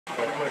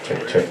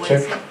Check, check,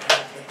 check.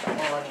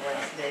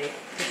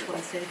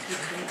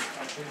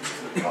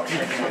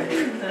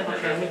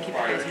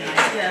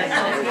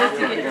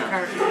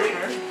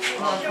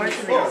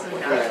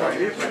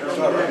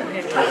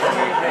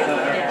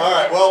 All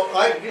right, well,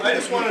 I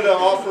just wanted to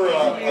offer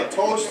a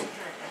toast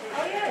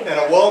and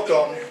a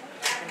welcome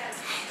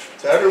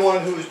to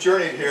everyone who's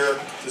journeyed here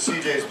to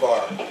CJ's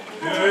Bar.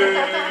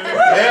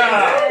 Yeah!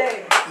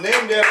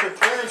 Named after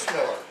Clarence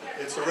Miller,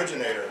 its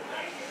originator.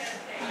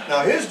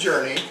 Now his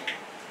journey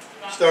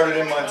started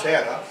in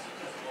Montana.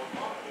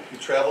 He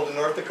traveled to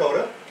North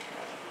Dakota.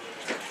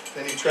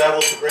 Then he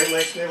traveled to Great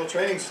Lakes Naval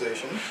Training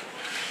Station.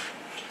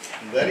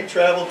 And then he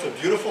traveled to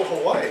beautiful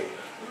Hawaii,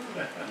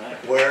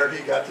 where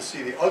he got to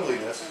see the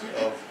ugliness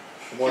of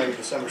the morning of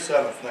December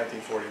 7th,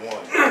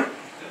 1941.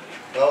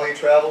 Well, he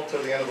traveled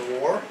till the end of the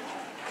war,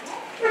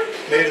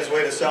 made his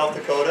way to South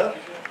Dakota,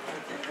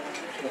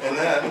 and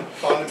then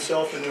found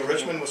himself in New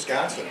Richmond,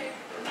 Wisconsin,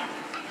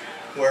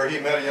 where he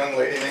met a young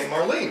lady named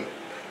Marlene.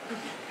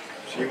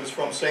 She was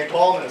from St.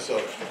 Paul,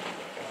 Minnesota.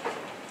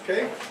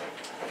 Okay?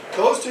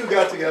 Those two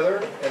got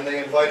together and they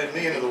invited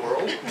me into the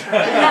world.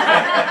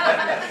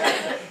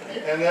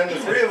 And then the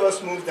three of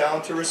us moved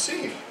down to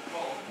Racine,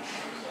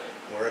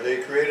 where they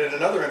created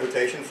another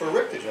invitation for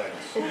Rick to join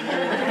us.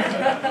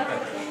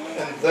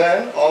 And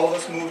then all of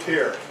us moved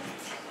here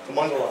to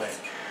Mundelein,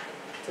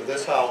 to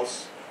this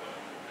house,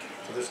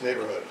 to this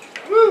neighborhood.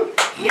 Woo!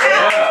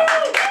 Yeah!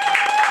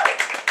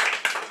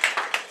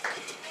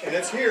 And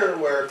it's here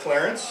where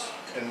Clarence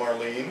and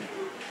Marlene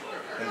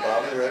and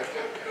Bob and Rick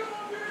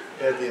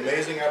had the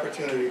amazing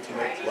opportunity to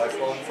make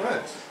lifelong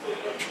friends.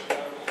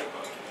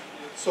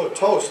 So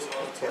toast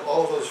to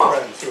all of those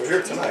friends who are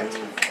here tonight.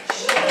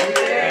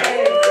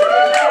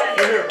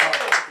 Here, Bob.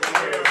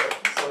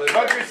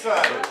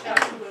 Countryside.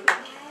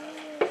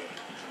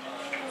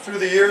 Through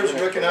the years,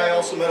 Rick and I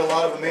also met a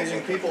lot of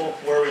amazing people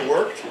where we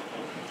worked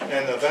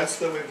and events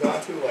that we've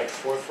gone to, like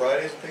Fourth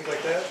Fridays and things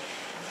like that.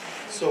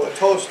 So a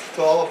toast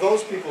to all of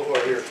those people who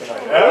are here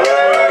tonight.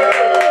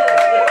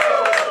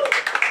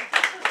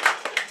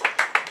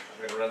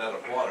 We're going to run out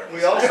of water.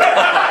 We also...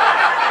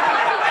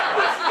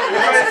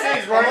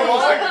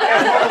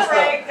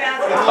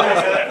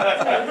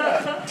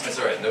 That's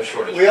all right, no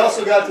shortage. We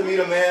also got to meet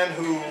a man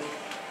who,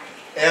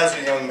 as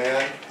a young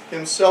man,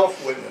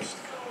 himself witnessed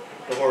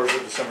the horrors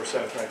of December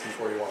 7th,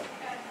 1941.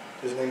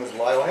 His name was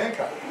Lyle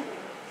Hancock.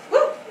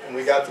 And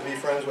we got to be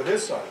friends with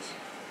his sons.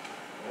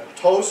 And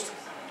toast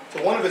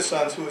to one of his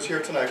sons who is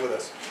here tonight with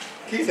us,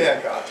 Keith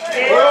Hancock.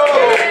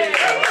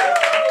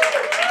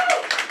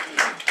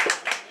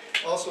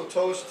 Also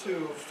toast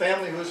to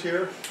family who's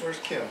here. Where's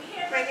Kim?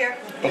 Right here.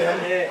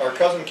 Kim, our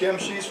cousin Kim,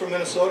 she's from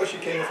Minnesota. She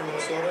came in from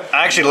Minnesota.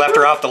 I actually left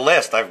her off the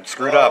list. I've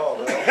screwed up.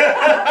 Well. They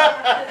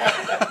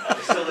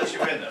still let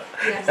you in though.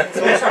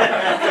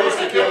 Toast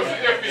to Kim.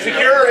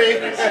 Security.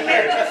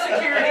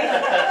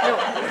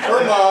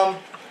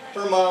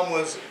 Her mom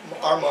was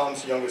our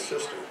mom's youngest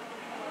sister.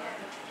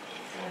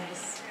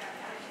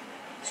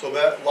 So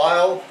that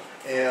Lyle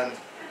and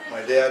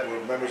my dad were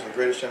members of the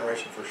Greatest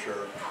Generation for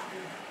sure.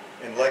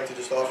 And I'd like to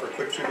just offer a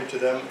quick tribute to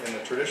them in the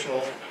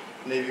traditional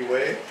Navy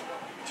way.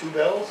 2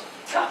 bells.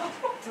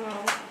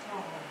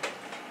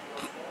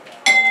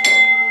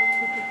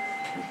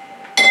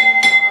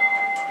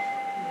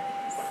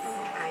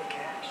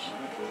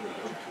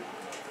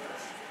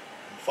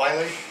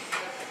 Finally,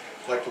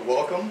 I'd like to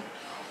welcome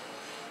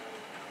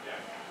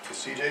to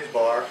CJ's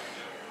Bar,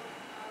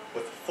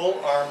 with full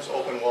arms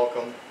open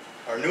welcome,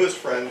 our newest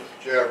friend,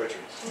 J.R.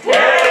 Richards.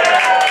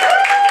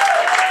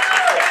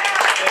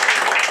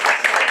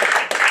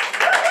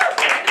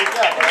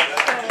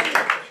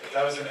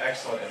 That was an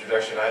excellent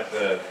introduction.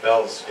 The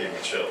bells gave me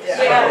chills.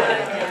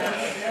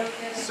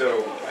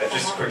 So,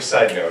 just a quick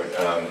side note,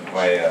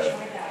 my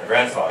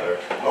grandfather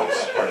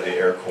was part of the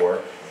Air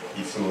Corps.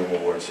 He flew in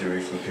World War II,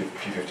 he flew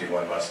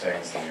P-51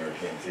 Mustangs in the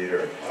European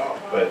theater.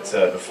 But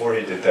before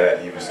he did that,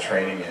 he was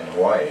training in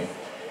Hawaii,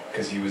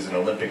 because he was an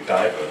Olympic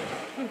diver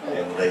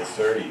in the late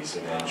 30s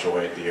and then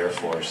joined the Air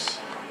Force,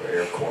 or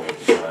Air Corps at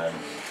the time.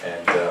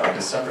 And on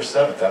December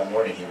 7th, that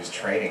morning, he was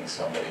training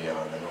somebody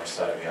on the north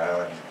side of the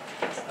island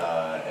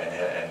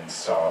and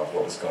saw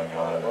what was going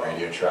on in the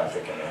radio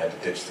traffic, and they had to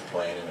ditch the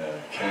plane in a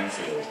cane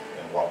field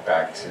and walk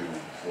back to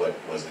what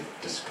was a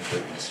just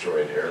completely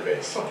destroyed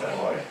airbase in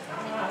Hawaii.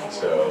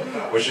 So,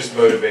 which just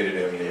motivated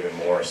him even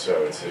more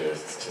so to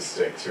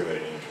stick to it,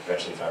 and he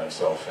eventually found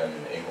himself in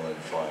England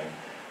flying,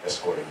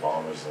 escorting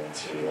bombers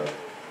into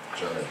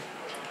Germany.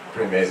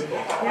 Pretty amazing.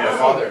 My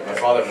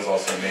father was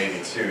also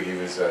Navy too. He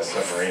was a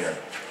submariner,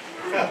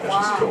 which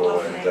was cool,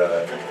 and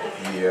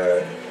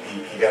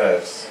he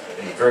got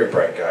he's a very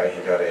bright guy.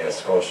 He got a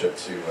scholarship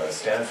to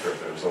Stanford,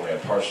 but it was only a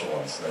partial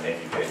one, so the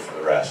Navy paid for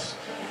the rest.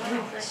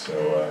 So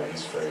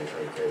he's very,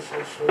 very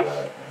grateful for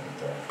that.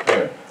 And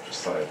anyway,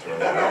 just thought I'd throw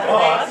that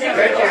out there.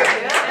 Thank you.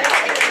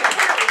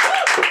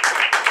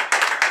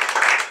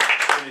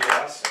 Pretty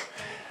awesome.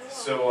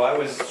 So I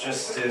was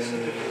just in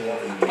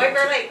White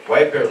Bear Lake.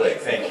 White Bear Lake,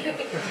 thank you.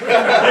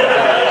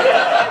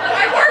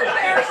 I worked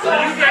there, so I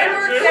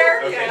worked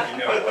there. Okay, Yeah. you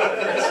know about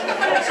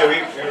it. So So we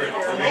were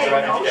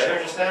driving together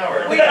just now,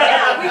 or? We were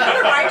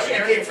ride You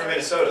sharing. came from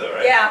Minnesota, though,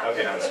 right? Yeah.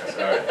 Okay, now Wisconsin.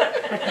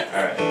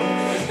 All right.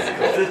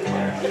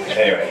 Cool.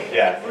 Anyway,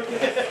 yeah.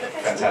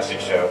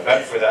 Fantastic show. Back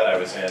before that, I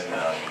was in.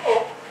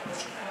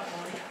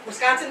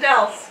 Wisconsin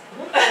Dells.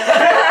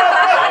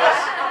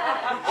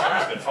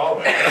 Someone's been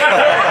following.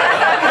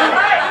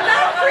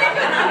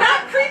 I'm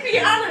not creepy,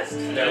 honest.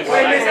 No, that was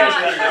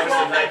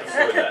the night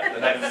before that. The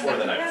night before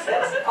the night before.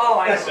 Oh,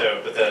 I know.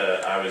 So, but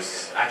I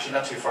was actually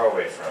not too far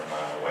away from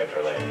White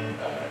Bear Lake.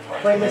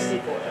 Play Misty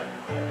for I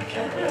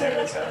can't remember the name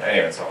of the town.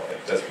 Anyway,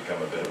 it does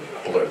become a bit of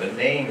a blur. The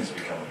names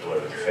become a blur,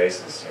 the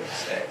faces seem to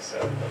stay, so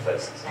the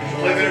places. Did you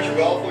play miniature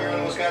golf while you were in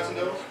the Wisconsin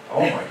Dells?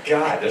 Oh my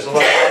God, there's a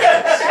lot of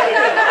options.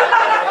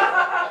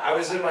 I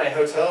was in my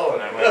hotel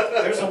and I'm like,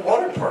 there's a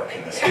water park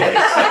in this place.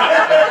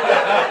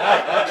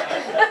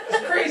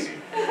 It's crazy.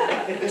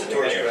 It's a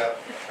tourist trap.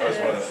 That was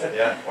one of the,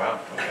 yeah, wow,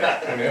 okay,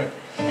 who knew?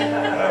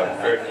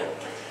 Very cool.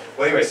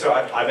 Well, anyway, so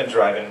I've been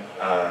driving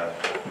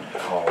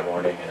all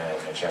morning and I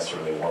haven't had a chance to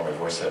really warm my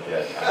voice up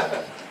yet.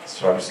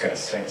 So I'm just going to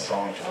sing a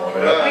song to warm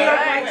it up. We are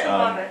going to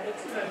love it.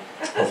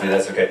 Hopefully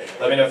that's okay.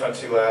 Let me know if I'm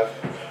too loud,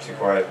 too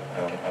quiet. I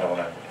don't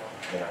want to,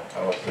 I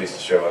don't want the police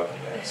to show up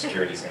and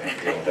security's going to have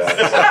to deal with that.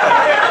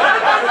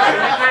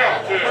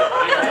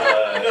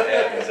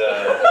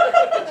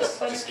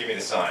 Just give me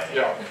the sign.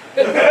 Yeah.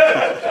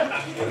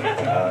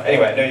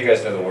 Anyway, I know you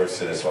guys know the words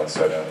to this one,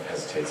 so don't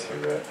hesitate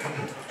to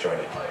join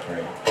it.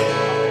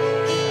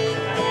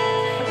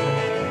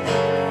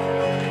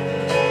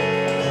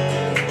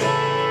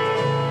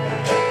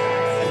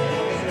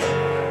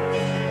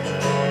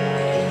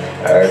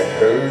 I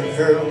heard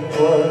there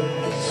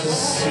was a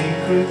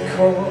secret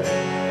chord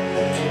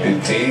that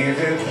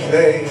David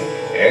played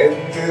and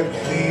it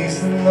pleased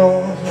the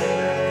Lord,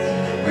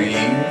 but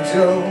you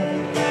don't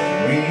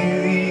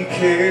really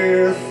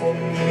care for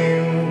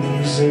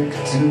music,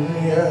 do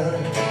ya?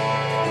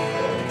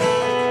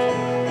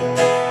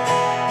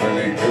 Well,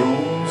 it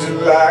goes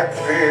like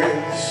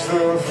this: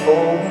 the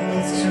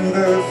fourth to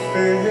the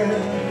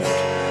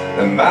fifth,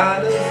 the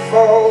minor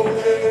fall and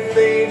the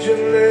major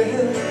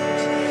lift.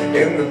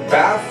 In the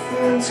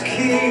bathroom's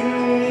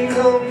king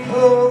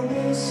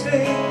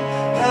composing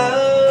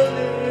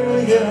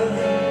hallelujah,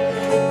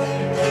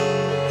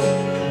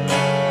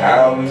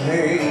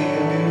 hallelujah,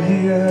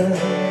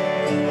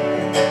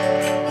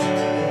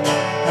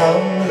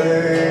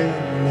 hallelujah,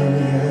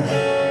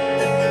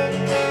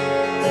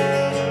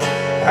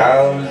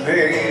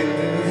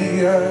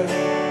 hallelujah,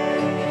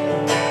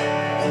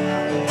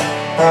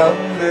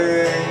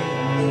 hallelujah.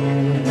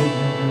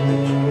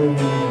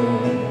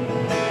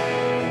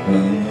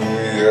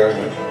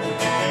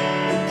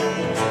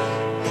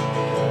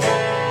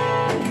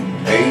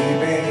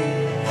 Maybe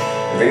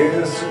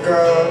there's a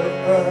God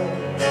above,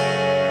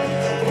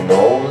 and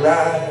all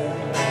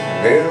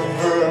I've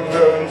ever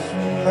learned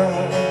from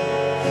love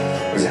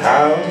was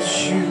how to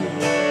shoot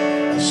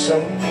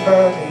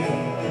somebody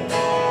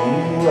who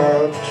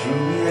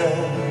outdrew you.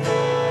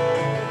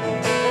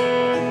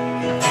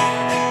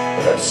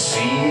 But I've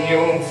seen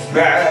your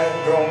flag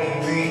on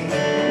the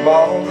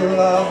marble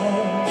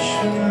arch,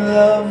 and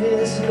love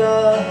is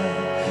not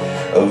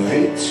a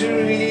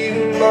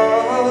victory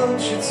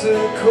march, it's a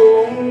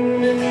cold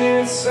and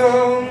it's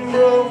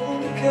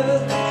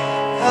unbroken.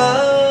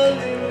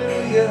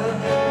 Hallelujah,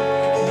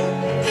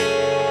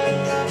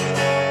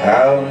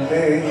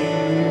 hallelujah,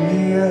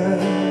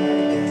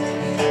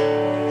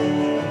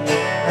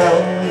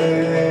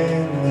 hallelujah,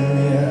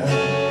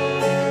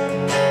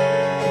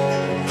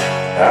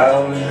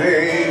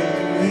 hallelujah,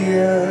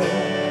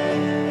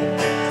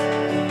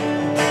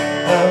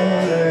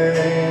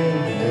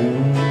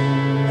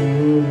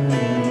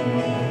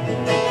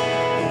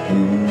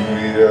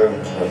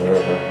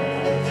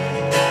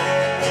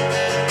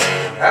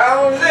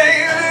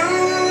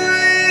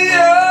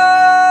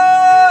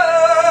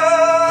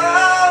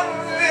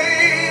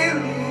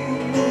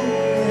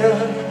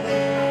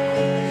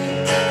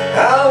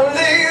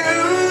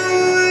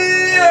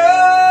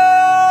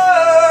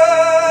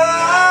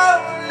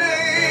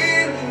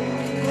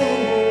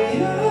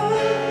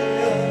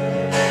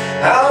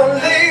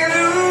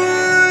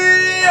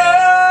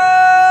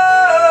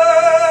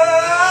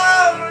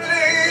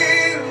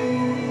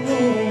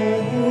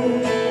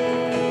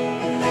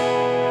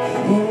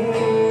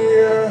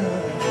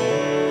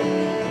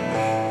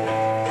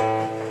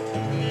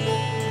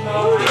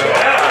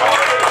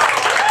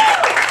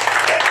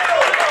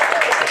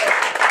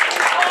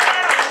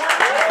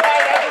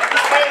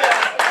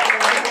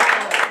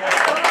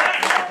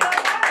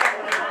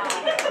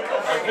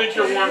 think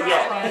you're warmed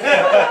up.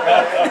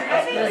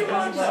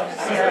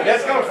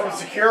 That's coming from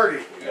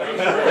security.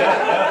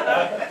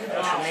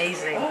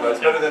 Amazing. Well, it's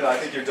better than I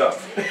think you're done.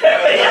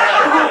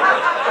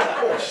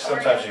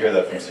 Sometimes you hear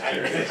that from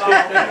security. Cool.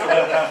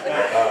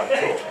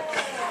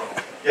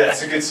 Yeah,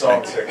 it's a good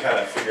song to kind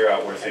of figure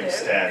out where things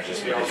stand,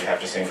 just because you have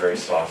to sing very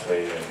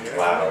softly and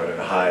loud and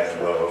high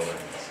and low. And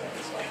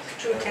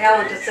True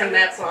talent to sing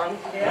that song.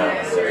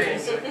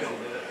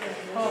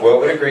 well,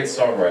 what a great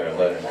songwriter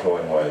Leonard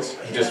Cohen was.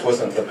 He just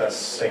wasn't the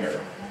best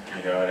singer.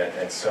 you know,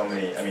 and so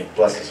many, I mean,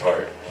 bless his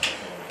heart,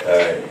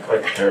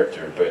 quite the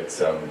character, but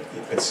so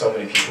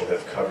many people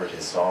have covered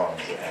his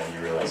songs, and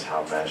you realize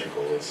how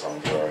magical those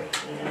songs are.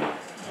 You know,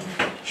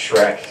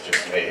 Shrek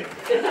just made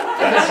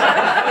that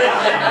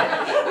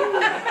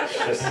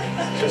song. It's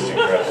just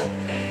incredible.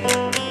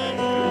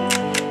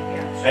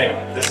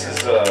 Anyway, this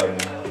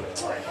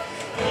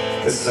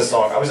is a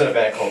song. I was in a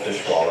band called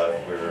Dishwalla.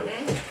 We were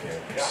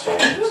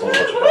sold a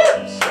bunch of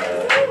albums,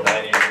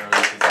 90s,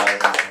 early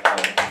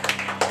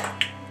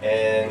 2000s,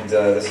 and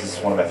this is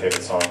one of my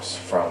favorite songs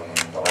from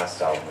the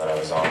last album that I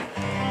was on.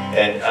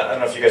 And I don't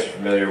know if you guys are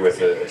familiar with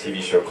a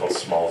TV show called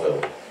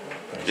Smallville.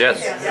 Yes.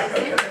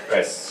 Okay.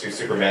 Right.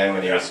 Superman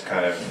when he was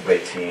kind of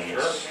late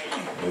teens,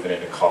 moving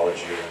into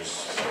college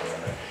years.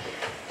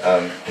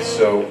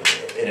 So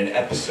in an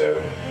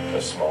episode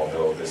of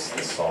Smallville, this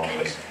song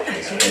is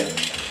in.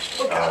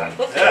 I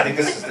think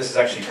this is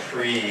actually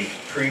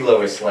pre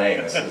Lois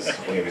Lane. This is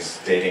when he was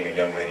dating a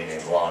young lady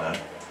named Lana.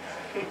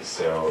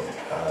 So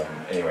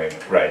anyway,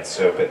 right.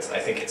 So, but I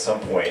think at some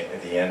point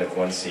at the end of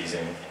one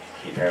season,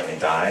 he apparently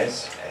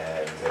dies,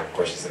 and of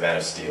course he's the Man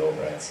of Steel,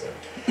 right? So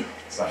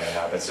it's not going to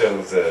happen. So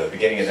at the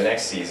beginning of the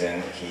next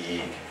season,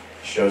 he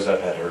shows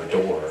up at her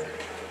door,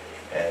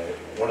 and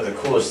one of the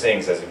coolest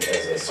things as a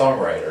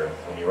songwriter,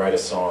 when you write a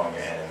song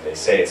and they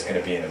say it's going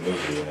to be in a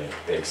movie and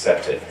they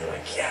accept it, and you're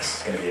like, yes,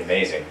 it's going to be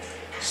amazing.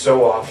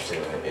 So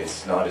often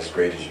it's not as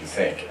great as you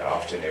think.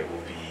 Often it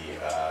will be,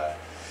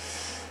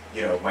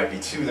 you know, might be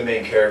two of the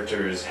main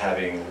characters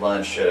having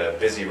lunch at a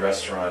busy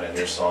restaurant and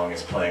your song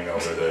is playing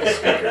over the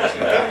speakers in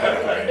the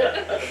background,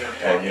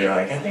 right? And you're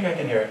like, I think I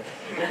can hear it.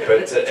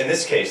 But in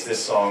this case, this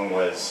song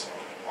was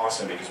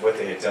awesome because what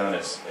they had done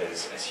is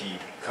as he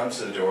comes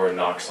to the door and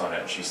knocks on it,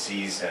 and she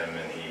sees him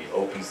and he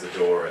opens the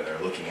door and they're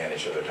looking at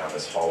each other down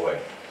this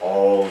hallway.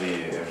 All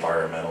the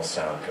environmental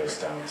sound goes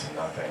down to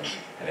nothing,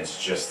 and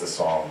it's just the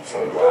song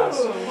full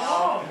blast.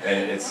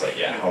 And it's like,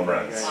 yeah, home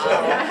runs. So,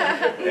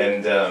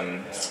 and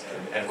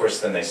of course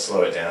then they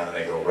slow it down and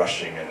they go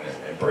rushing and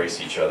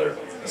embrace each other.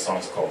 The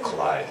song's called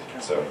Collide,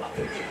 so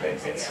it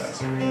made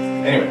sense.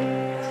 Anyway,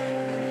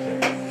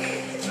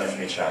 enough of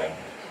me chatting.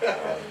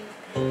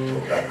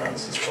 Little background,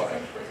 this is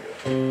quiet.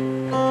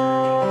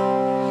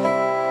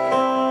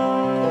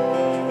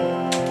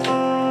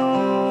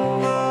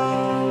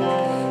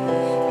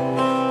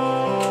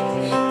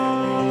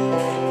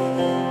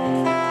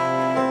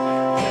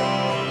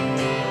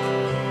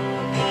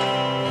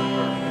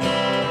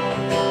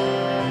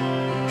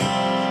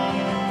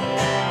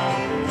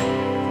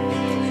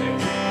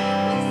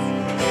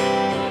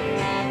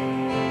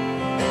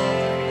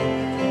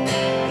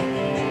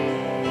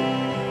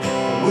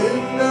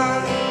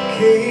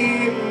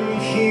 Came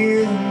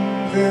here,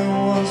 there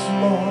was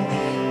more,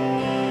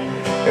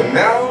 and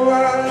now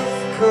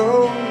I've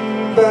come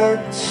back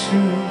to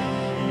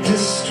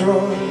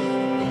destroy,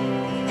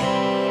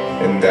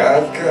 and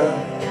I've got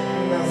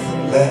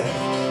nothing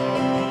left.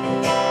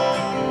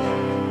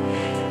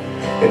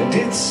 And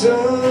it's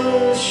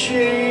a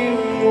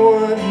shame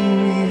what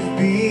we've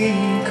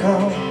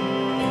become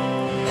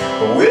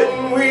when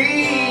we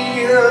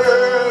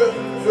hurt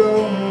the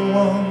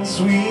ones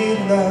we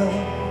love.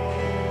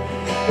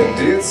 And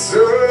it's a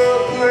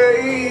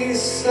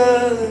place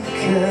I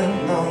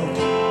cannot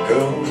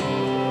go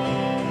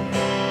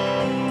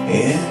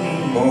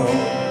anymore.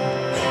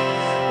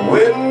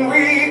 When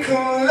we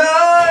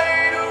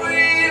collide,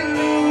 we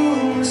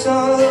lose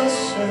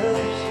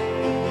ourselves.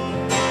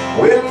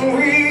 When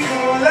we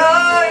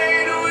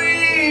collide, we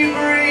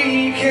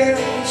break and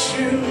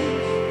choose.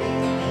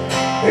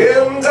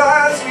 And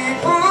as we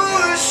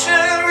push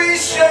and we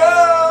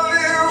shove,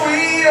 here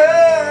we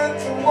hurt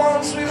the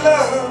ones we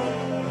love.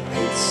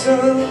 It's a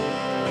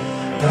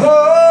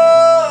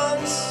hard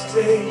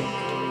mistake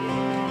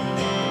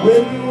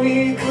when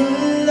we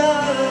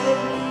collide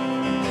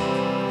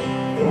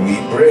and we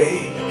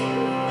break.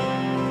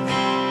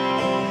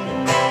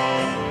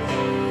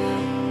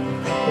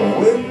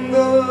 When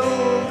the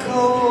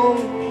calm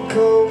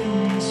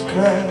comes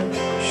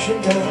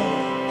crashing down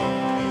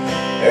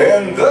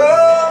and the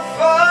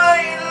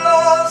fight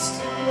lost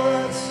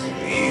what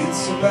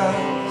it's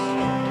about,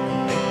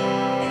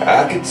 I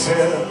could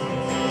tell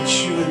that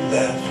you had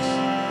left.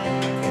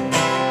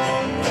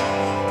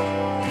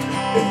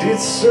 And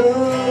it's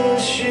a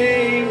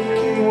shame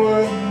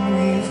what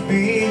we've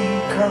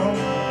become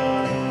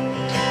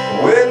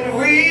when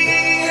we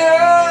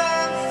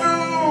hurt the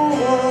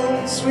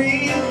ones we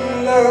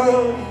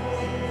love.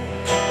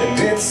 And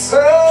it's a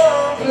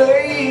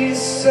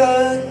place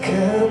I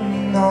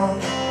cannot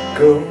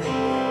go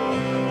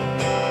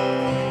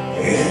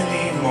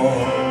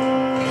anymore.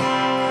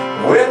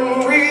 When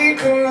we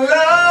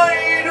collide,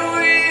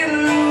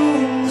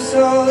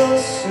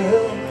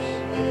 ourselves.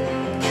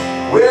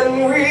 When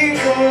we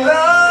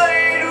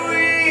collide,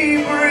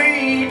 we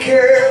break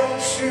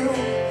and choose.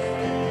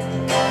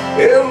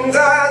 And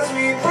as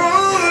we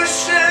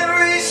push and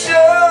we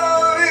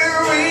shove,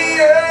 here we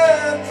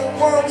hurt the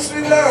ones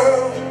we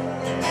love.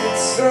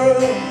 It's a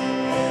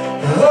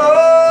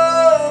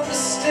hard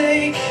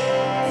mistake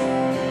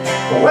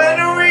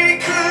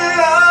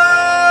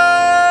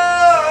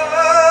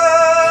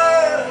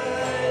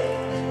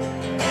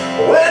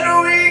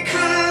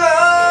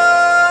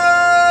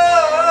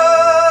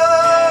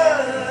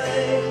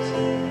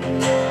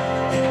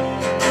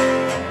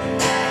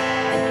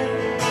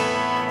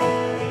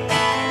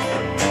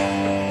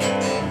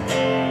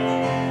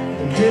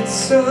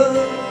it's a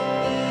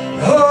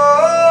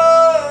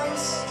hard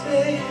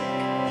mistake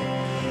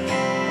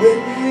when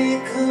we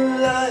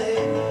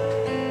collide.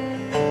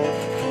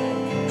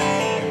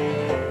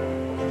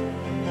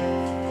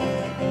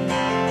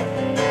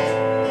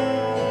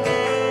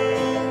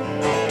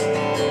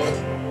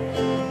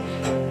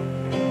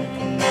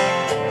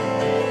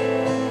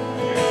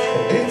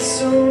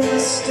 It's a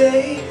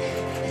mistake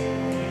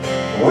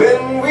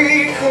when we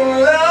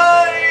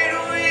collide,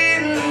 we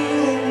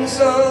lose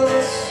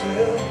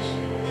ourselves.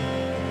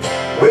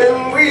 When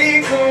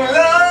we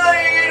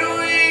collide,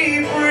 we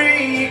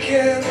break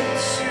in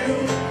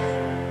two.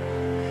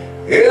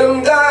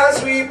 And as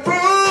we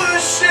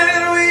push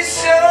and we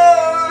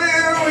shove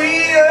and we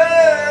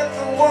hurt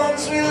the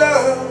ones we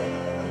love,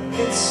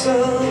 it's a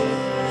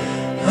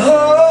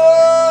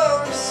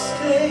hard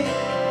mistake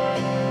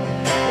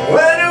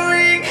when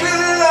we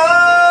collide,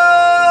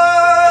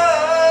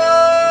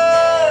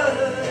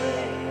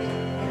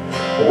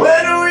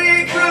 when we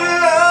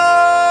collide.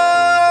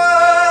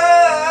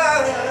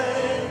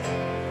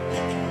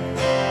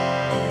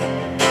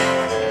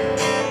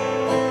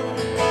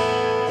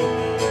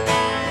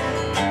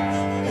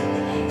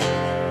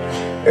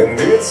 And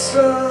it's a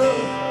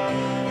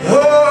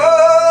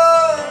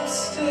hard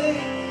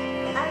mistake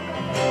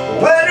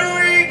when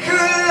we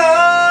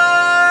collide,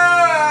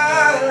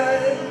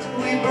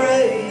 we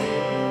break,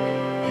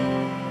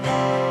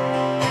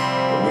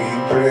 we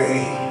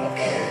break.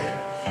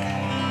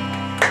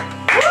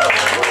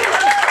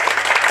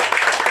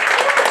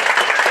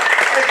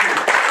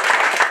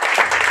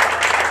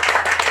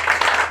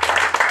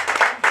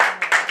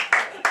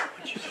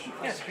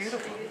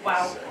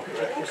 Wow.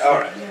 All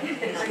right.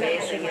 It's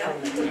amazing.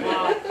 Good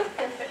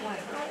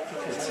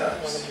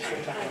times.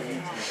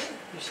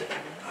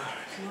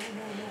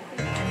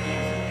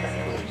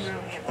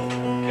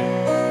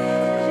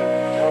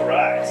 All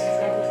right.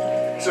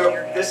 So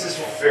this is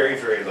very,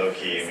 very low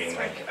key. I mean,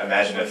 like,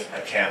 imagine if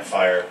a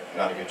campfire,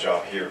 not a good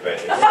job here, but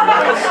if you it's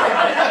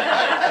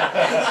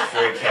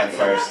very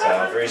campfire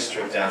style, very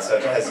stripped down. So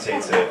don't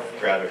hesitate to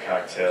grab a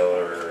cocktail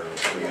or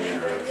food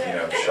or, you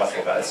know,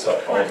 shuffle back. It's all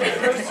good.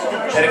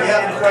 And if you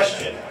have a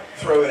question,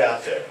 throw it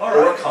out there.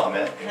 Or a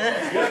comment.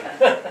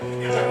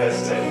 Don't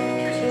hesitate.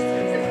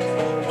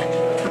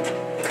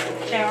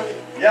 Sharon?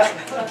 Yeah.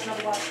 That's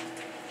another one.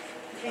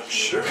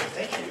 Sure,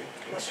 thank you.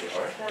 Bless your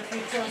heart. There are a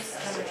few toasts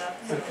coming up.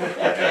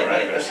 Yeah,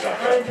 right, better stock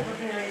Trying up. to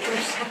prepare you.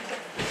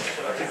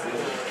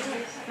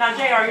 Now,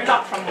 JR, you're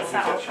not from the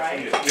South,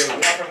 right? You're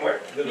not from where?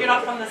 You're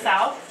not from the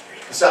South?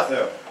 The South,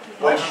 no.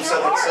 Well, I'm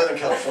from Southern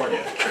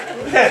California.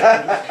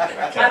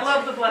 I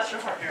love the bless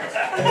your heart.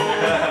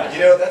 You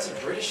know, that's a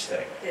British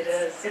thing. It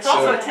is. It's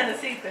also a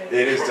Tennessee thing.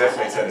 It is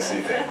definitely a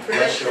Tennessee thing.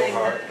 Bless your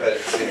heart, but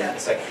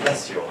it's like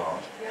bless your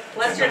heart.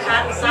 Bless your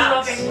cotton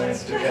socks.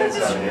 It depends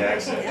on the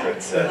accent, but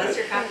Bless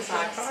your cotton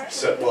socks.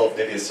 so well,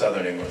 maybe a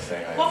Southern England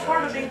thing. I have What no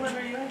part of idea. England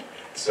are you in?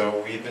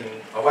 So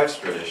my wife's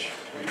British.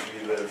 We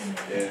live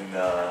in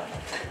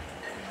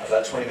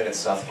about 20 minutes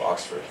south of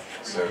Oxford,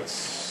 so it's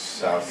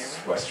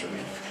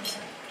southwesterly.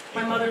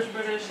 My mother's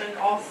British, and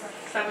all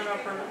 6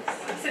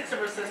 of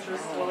her sisters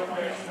still live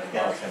there.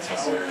 Oh,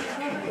 fantastic.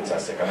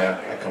 Fantastic. I mean,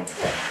 I come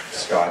from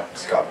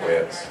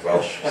Wales,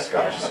 Welsh,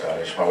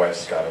 Scottish. My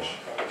wife's Scottish.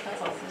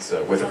 That's awesome.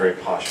 So with a very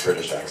posh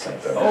British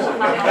accent, though.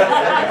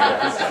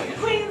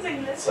 Queen's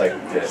English. It's like,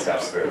 yes,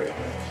 absolutely.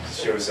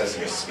 She always says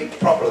to me, speak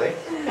properly.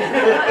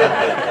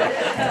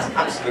 It's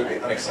absolutely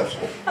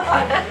unacceptable.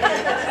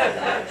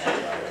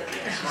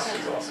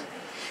 She's awesome.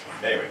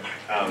 Anyway,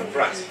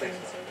 right.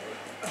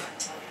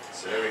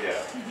 So there we go.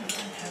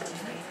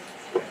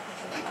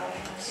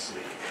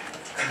 Sleep.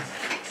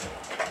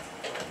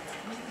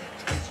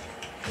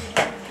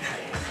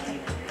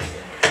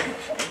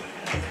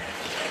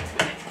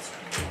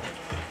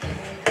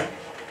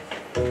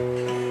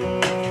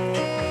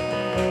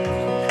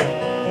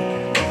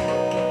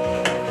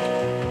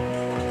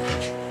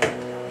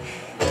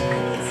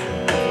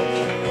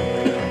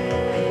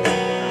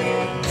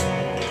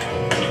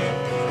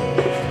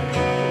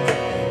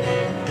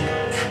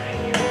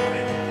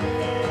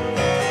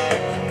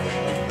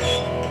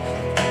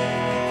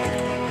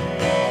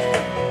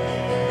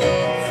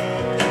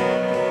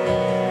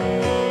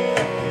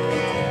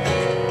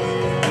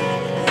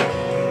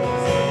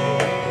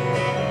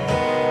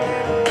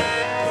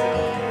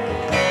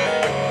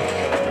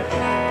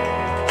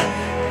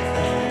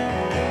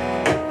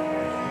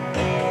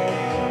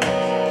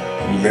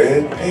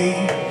 Let me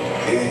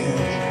in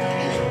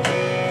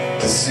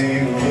to see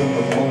you in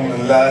the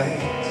moonlight,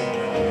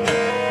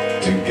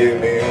 to get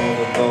me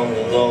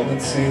on the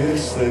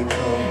tears that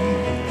come.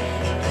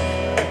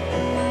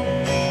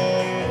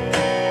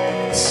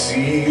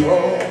 See you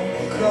all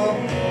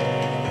come.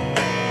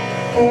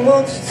 I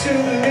want you to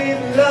believe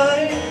in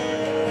life,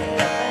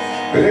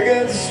 but I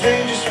got the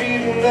strangest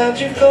feeling that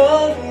you've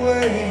gone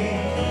away.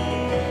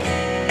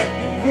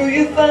 Will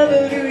you find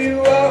out who you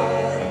are?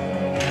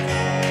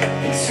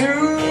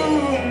 Too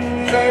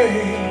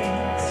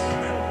late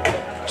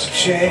to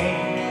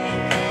change.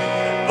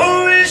 I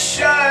wish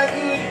I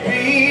could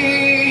be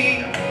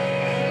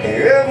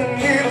every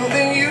little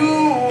thing you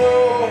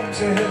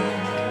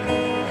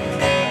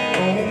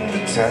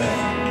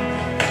time.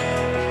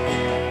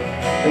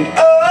 And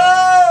oh,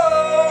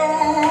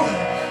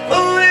 I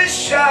wish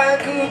I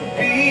could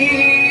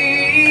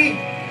be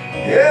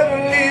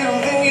every little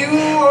thing you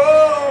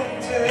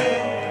wanted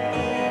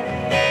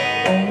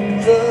all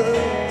the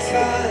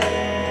time.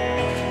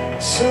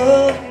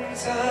 Sometimes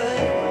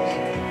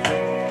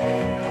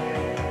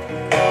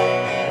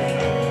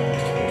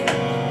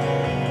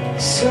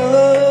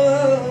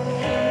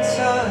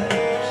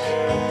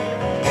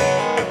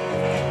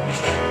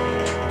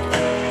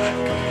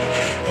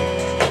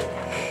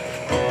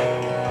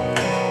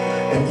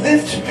and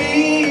lift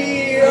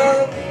me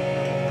up,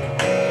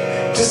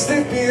 just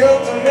lift me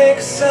up to make a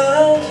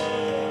sound,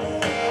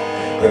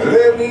 and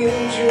let me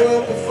hold you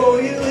up before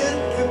you hit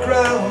the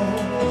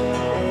ground,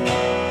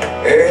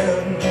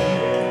 and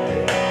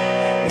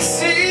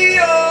see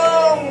you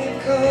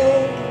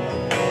come.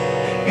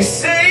 You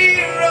say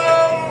you're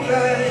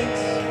alright,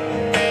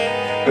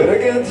 but I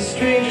get the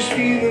strangest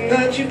feeling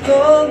that you've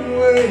gone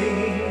away.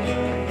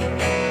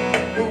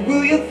 But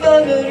will you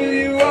find out who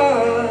you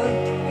are?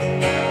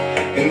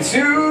 And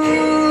too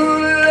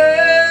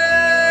late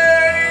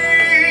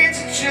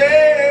to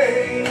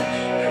change.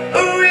 I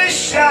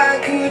wish I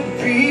could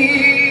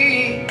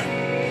be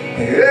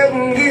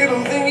every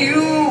little thing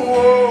you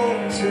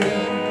wanted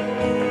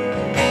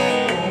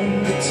all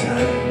the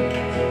time.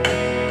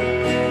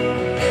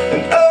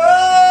 And oh,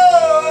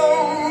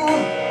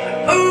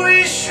 I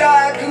wish I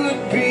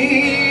could be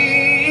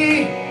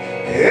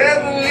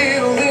every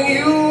little thing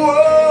you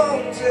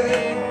wanted,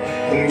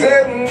 and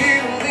every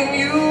little thing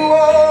you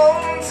wanted.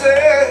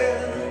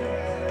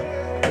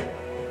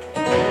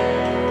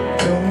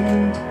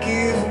 Don't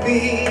give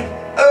me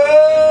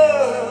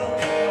up.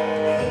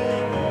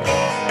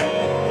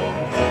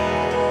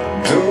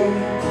 Don't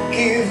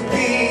give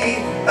me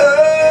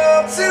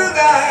up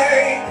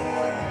tonight.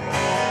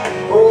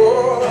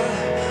 Oh,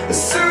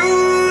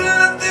 soon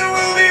nothing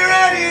will be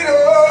ready.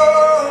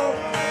 Oh,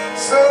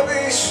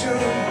 salvation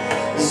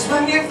is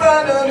when you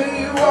find out who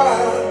you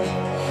are.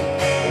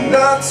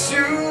 Not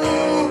too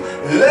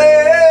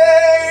late.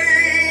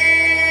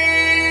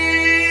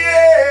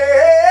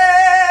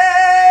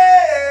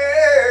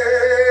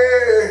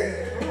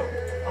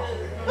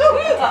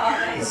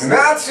 It's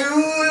not too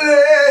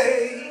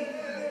late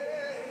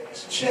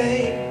to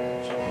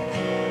change.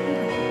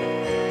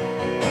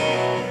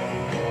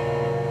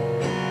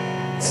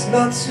 It's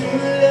not too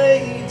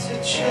late to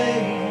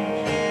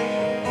change.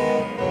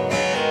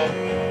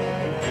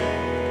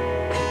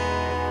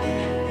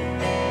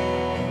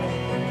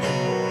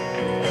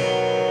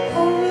 I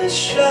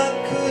wish I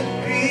could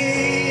be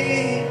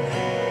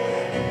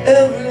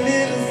every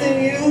little thing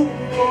you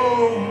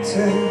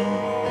wanted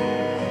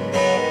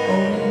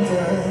all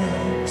the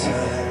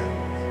time.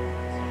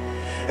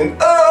 And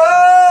oh,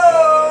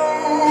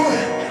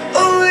 I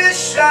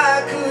wish I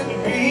could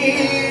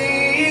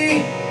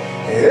be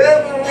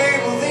every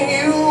little thing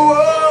you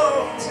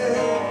wanted,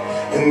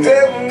 and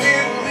every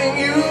little thing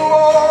you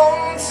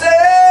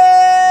wanted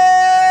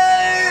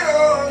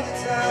all the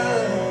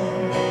time.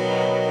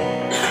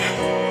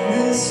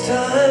 This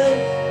time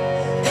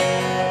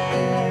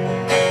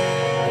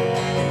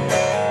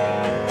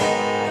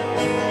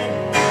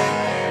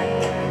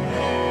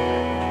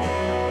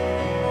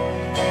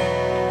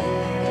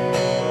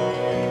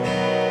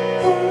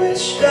I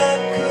wish I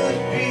could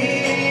be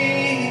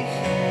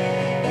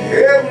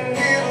every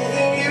little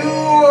thing you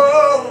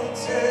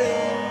wanted,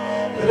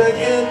 but I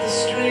get the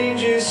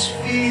strangest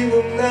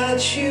feeling that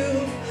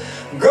you've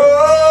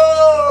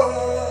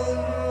gone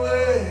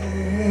away.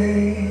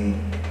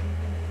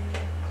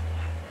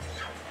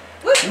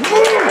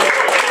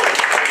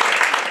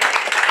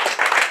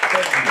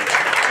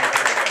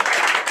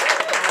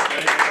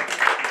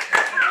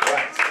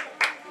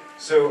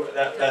 So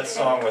that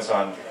song was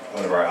on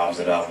one of our albums,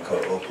 an album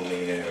called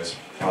Opaline, and it was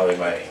probably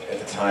at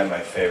the time, my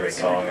favorite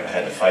song, and I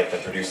had to fight the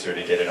producer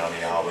to get it on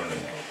the album.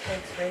 And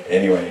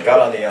anyway, it got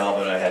on the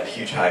album, and I had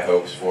huge high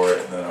hopes for it,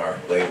 and then our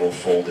label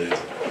folded,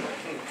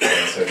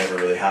 and so it never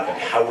really happened.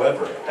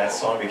 However, that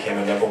song became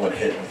a #1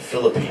 hit in the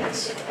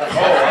Philippines.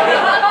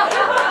 Not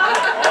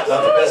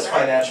the best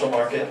financial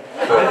market,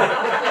 but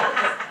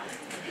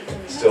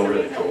still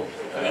really cool.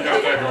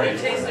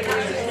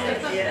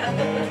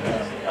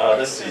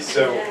 Let's see,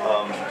 so,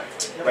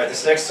 right,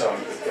 this next song,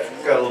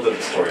 got a little bit of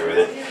a story with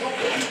it.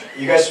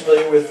 You guys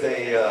familiar with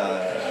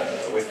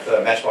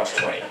Matchbox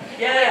 20?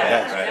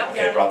 Yeah. Right,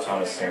 okay, Rob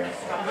Thomas singer.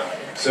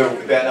 So,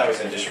 the band I was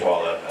in,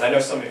 Dishwalla, and I know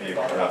some of you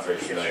are not very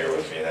familiar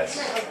with me,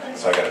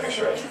 so I gotta make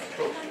sure I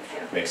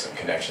make some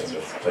connections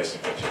with places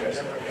that you guys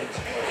know.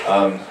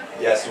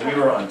 Yeah, so we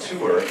were on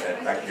tour,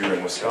 back here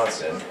in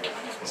Wisconsin.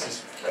 This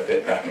is a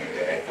bit back in the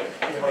day.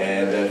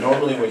 And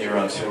normally when you're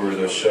on tour,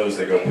 those shows,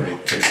 they go pretty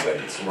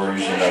late. So we're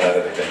usually not out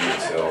of the venue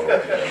until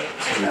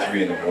 2 or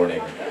 3 in the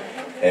morning.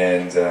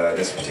 And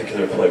this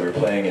particular play, we were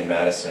playing in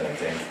Madison, I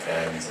think,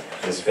 and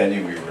this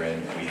venue we were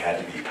in, we had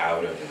to be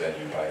out of the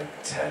venue by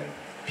 10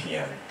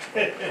 p.m.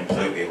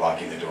 Completely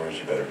locking the doors,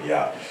 you better be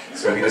out.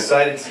 So we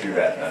decided to,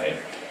 that night,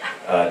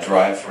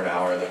 drive for an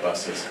hour in the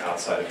buses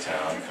outside of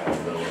town, kind of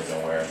in the middle of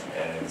nowhere,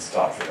 and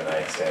stop for the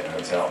night, stay in a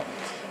hotel.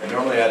 And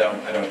normally I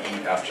don't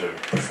eat after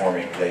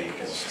performing late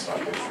because it's just not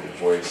good for your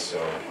voice. So,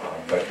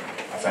 but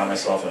I found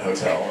myself in a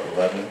hotel at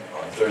 11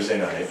 on Thursday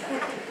night,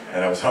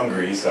 and I was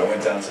hungry, so I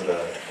went down to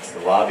the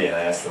lobby and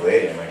I asked the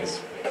lady, I'm like,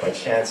 is by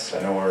chance,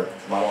 I know we're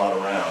not a lot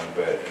around,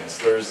 but it's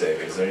Thursday,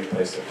 but is there any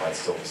place that might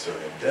still be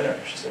serving dinner?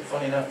 She said,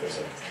 funny enough, there's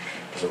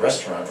a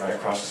restaurant right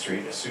across the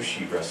street, a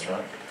sushi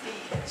restaurant,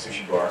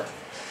 sushi bar,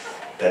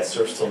 that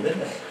serves till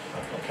midnight.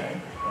 Okay.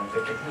 I'm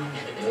thinking,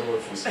 middle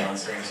of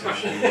Wisconsin,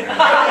 sushi.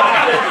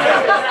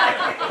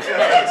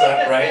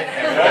 Right?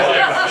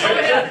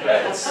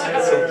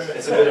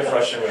 It's a bit of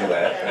Russian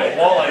roulette, right?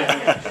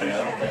 You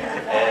know?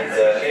 And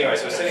anyway,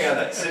 so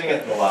sitting in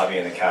the lobby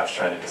in the couch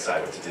trying to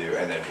decide what to do,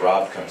 and then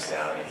Rob comes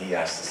down and he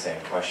asks the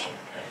same question.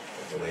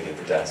 The lady at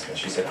the desk, and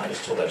she said, I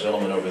just told that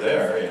gentleman over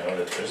there, you know,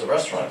 that there's a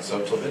restaurant, it's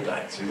open till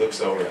midnight. So he looks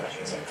over at me,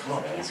 he's like, come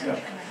on, man, let's go.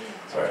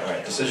 So, all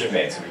right, decision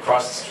made. So we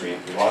cross the street,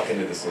 we walk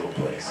into this little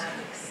place,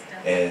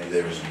 and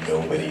there's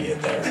nobody in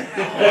there.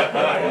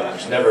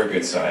 There's never a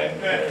good sign.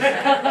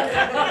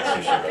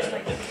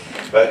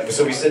 But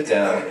so we sit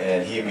down,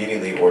 and he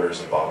immediately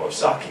orders a bottle of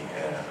sake,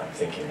 and I'm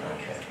thinking,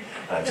 okay.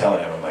 I'm telling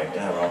him, I'm like,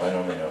 yeah, Rob, I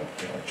normally don't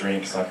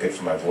drink, it's not good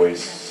for my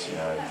voice, you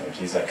know. And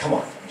he's like, come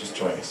on, just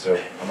join me. So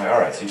I'm like, all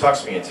right. So he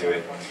talks me into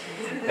it.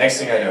 Next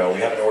thing I know, we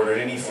haven't ordered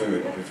any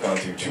food. We've gone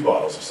through 2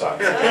 bottles of sake.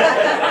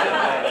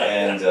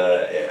 And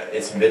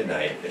it's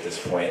midnight at this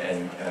point,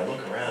 and I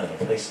look around, and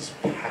the place is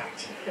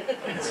packed.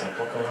 And it's like,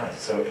 what's going on?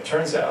 So it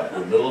turns out,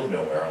 in the middle of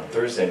nowhere, on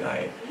Thursday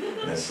night,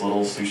 in this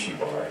little sushi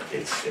bar,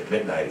 it's at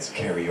midnight, it's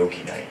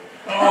karaoke night.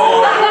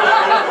 Oh.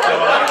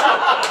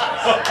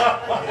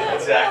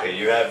 Exactly.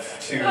 You have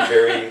 2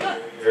 very,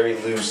 very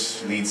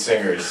loose lead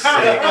singers sitting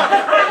in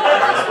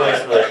this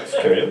place like, it's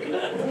karaoke.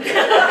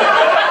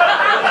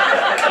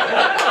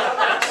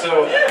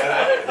 So,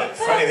 the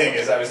funny thing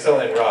is, I was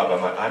telling Rob,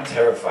 I'm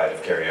terrified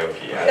of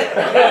karaoke.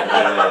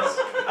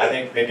 I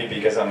think maybe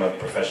because I'm a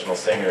professional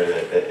singer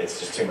that it's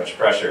just too much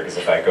pressure, because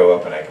if I go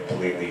up and I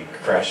completely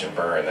crash and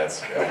burn,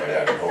 that's, oh my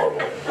God,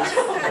 horrible.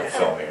 Just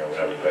filming or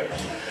whatever. But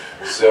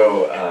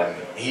so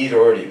he'd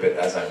already, but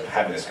as I'm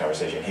having this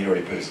conversation, he'd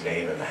already put his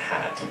name in the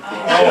hat. So,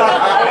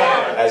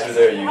 as you're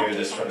there, you hear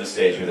this from the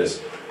stage, you hear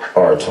this,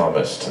 R.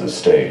 Thomas to the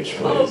stage,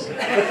 please.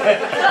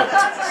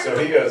 So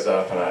he goes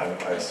up,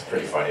 and it's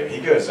pretty funny, but he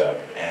goes up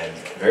and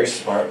very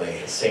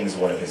smartly sings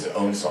one of his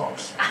own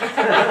songs.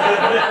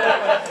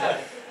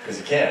 Because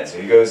he can, so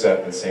he goes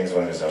up and sings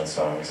one of his own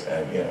songs,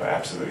 and you know,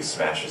 absolutely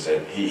smashes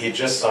it. He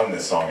just sung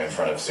this song in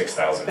front of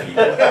 6,000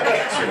 people in 2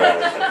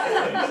 hours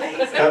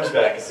before. Comes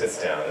back and sits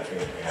down, and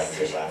we have a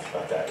good laugh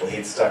about that. Well,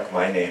 he'd stuck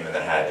my name in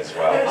the hat as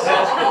well. So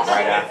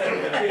right after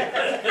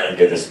him, you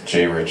get this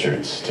J.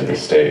 Richards to the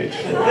stage.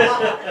 Oh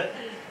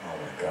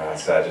my God!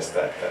 So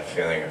that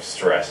feeling of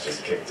stress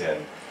just kicked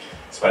in.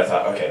 So I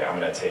thought, okay, I'm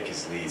going to take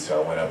his lead.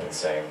 So I went up and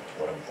sang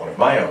one of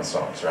my own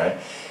songs, right?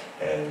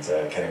 And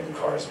Kenny Blue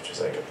Cars, which was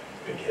like a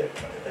big hit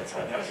at that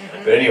time.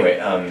 But anyway,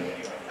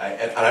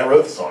 I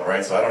wrote the song,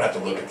 right? So I don't have to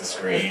look at the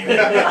screen.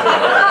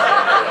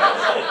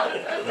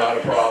 Not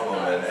a problem.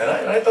 And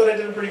I thought I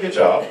did a pretty good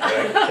job.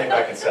 And I came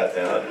back and sat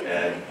down,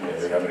 and you know,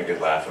 we were having a good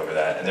laugh over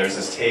that. And there's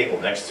this table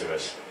next to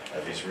us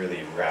of these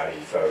really rowdy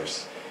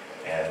folks.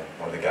 And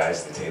one of the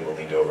guys at the table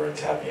leaned over and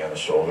tapped me on the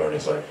shoulder, and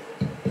he's like,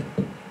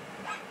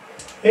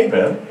 hey,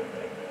 man.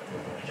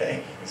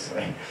 Okay. He's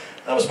like,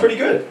 that was pretty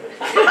good.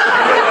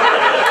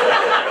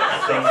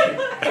 Thank you.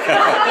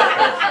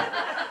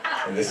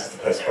 And this is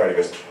the best part. He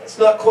goes, it's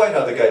not quite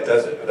how the guy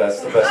does it, but that's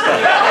the best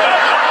thing.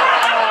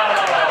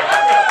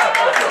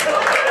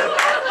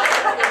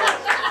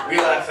 We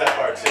laughed that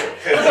hard too.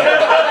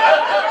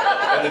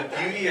 And the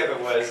beauty of it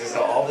was is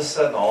that all of a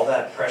sudden all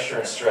that pressure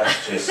and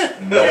stress just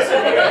melted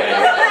away,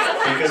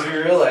 because we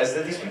realized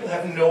that these people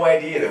have no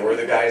idea that we're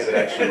the guys that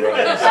actually wrote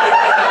this.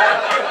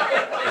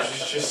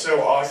 Which is just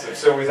so awesome.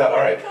 So we thought, all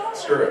right,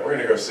 screw it, we're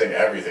gonna go sing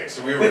everything.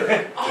 So we were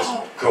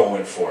just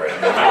going for it.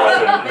 And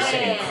then we were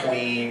singing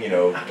Queen, you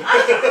know,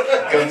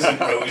 Guns N'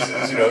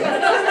 Roses, you know,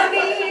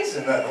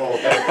 and that whole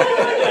thing.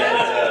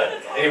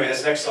 And anyway,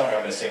 this next song I'm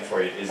going to sing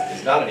for you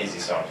is not an easy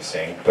song to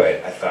sing,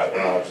 but I thought,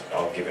 well,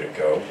 I'll give it a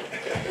go.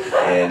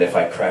 And if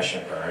I crash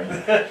and burn,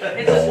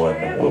 no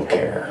one will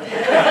care.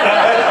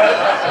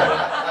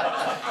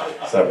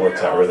 So that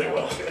worked out really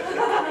well.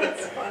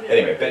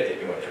 Anyway, but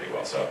it went pretty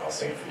well, so I'll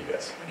sing it for you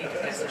guys.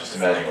 So just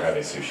imagine we're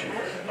having sushi.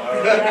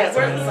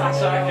 Where's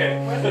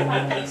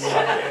the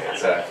sake?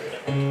 Exactly.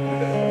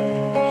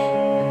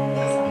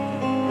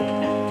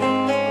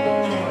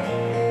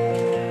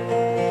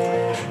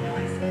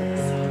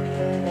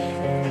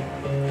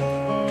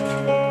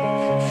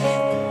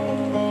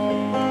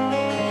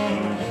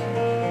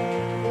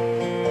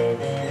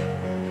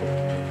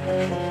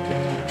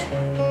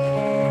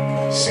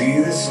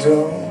 See the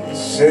stone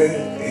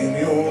set in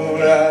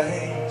your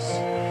eyes,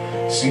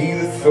 see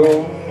the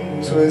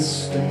thorn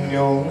twist in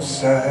your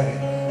side,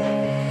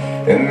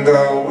 and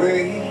I'll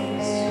wait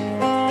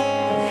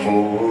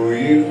for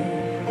you.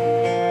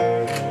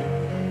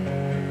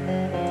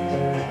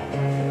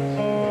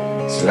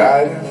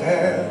 sleight of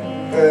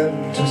hand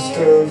and just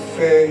a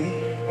fate,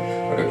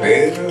 but a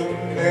better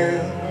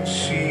now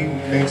she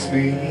makes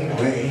me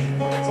wait,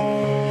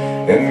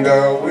 and I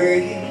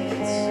wait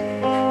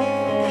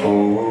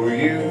for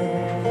you.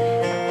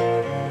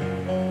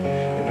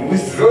 And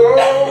with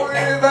or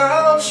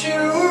without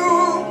you,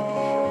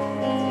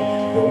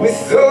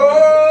 with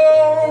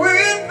or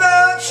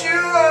without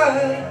you,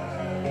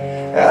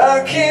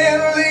 I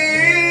can't live.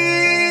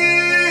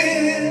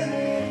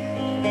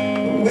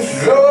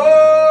 With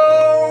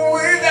or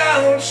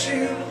without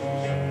you.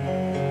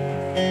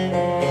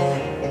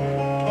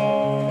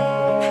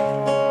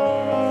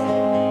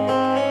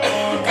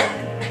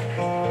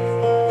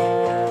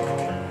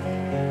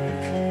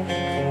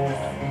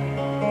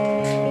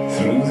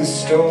 Through the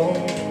storm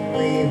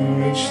we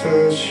reach the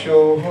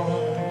shore.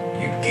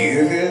 You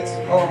give it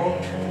all,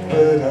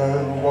 but I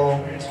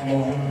want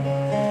more,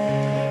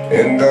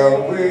 and I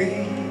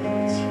wait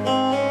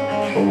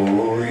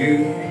for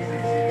you.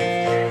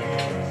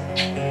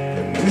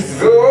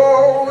 With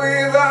or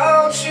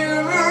without you,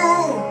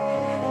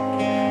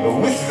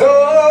 with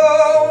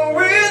or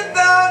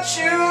without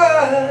you,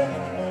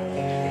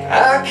 I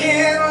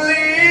can't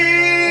live.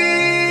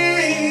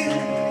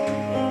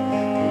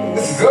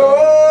 With or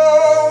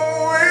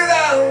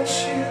without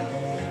you,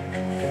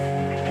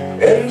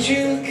 and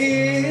you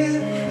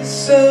give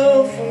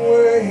yourself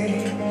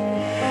away,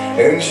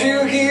 and you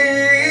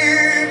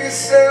give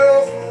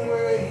yourself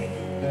away,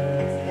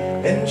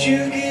 and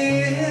you give.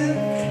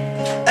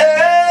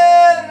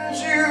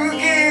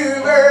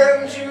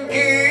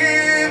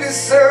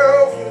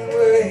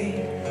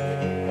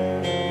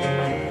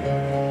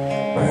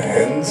 My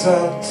hands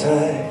are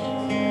tied,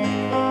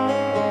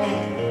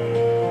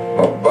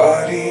 my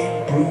body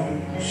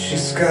bruised,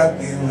 she's got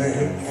me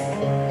with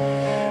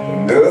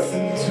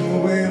nothing to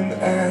win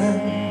and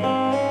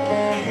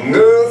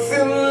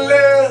nothing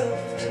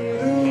left to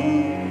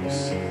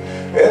lose,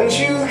 and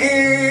you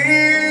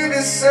give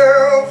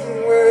yourself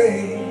away,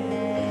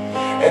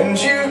 and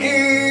you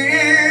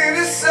give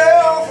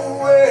yourself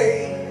away,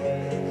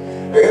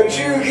 and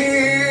you give.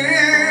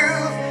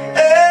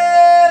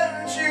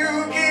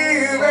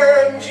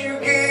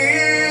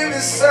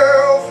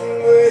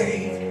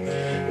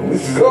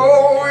 With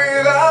or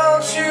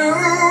without you,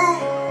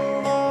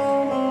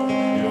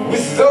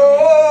 with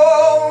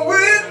or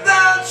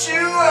without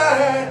you,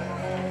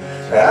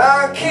 I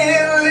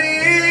can't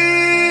live.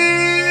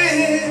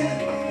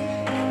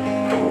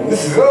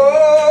 With or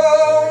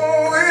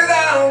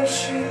without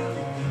you.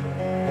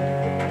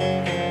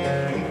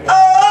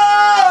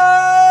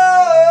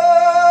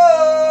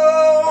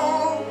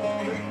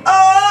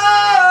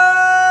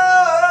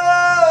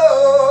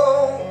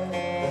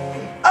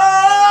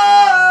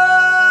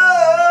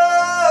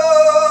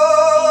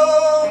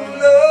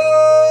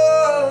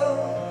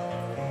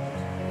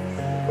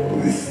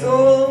 With or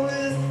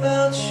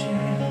without you,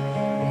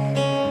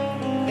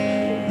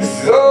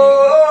 with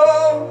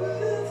or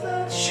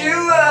without you,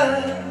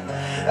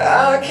 I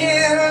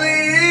can't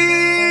live.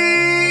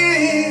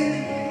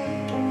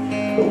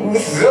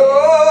 With or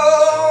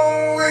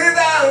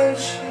without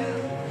you.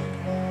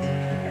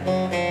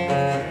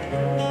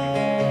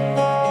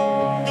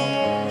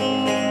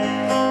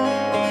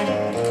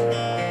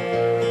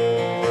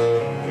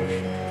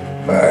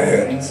 My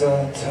hands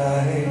are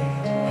tied.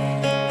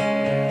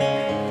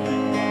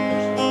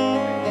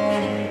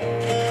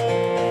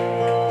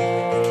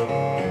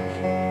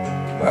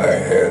 My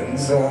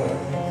hands are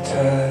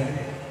tied.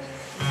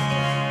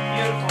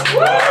 Beautiful.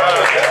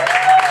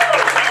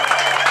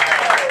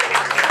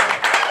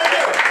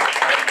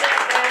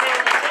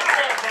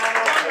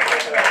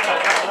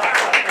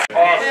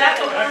 Is that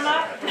the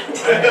warm-up?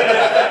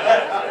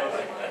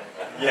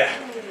 Yeah,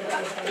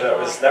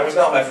 that was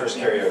not my first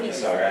karaoke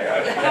song.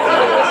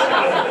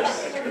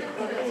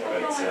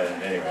 But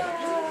anyway,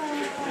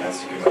 that's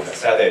a good one.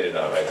 Sadly, I did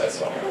not write that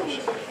song.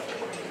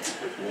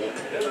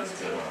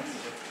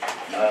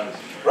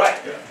 Right,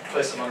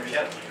 play some on the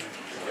piano.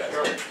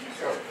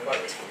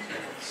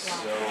 So,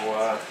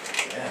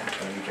 yeah,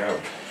 there we go.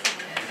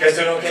 You guys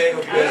doing okay?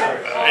 Hope you guys are.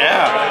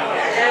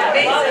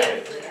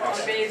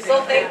 Amazing. So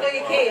thankful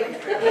you came.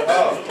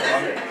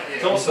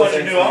 It's almost like a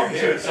new album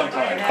to it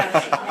sometimes.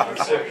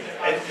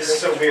 This is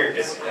so weird,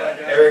 because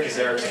Eric is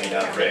Eric and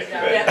not Rick,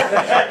 but...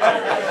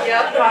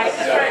 Yep, right,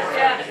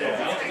 yeah.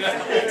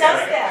 It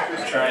does that.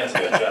 I'm trying to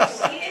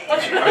adjust. I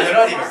mean, they're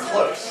not even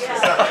close.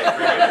 It's not like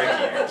Rick and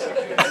Ricky or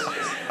something.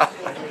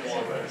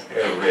 It's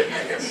Rick, I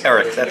guess.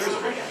 Eric, that's... Do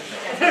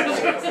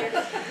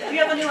you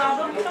have a new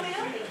album coming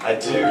out? I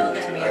do.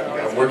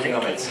 I'm working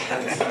on my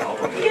 10th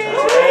album.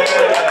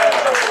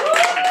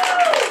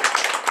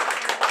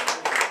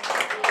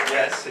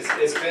 Yes,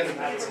 it's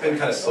been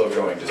kind of slow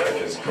going just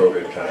because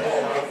COVID kind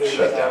of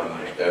shut down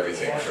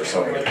everything for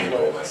so many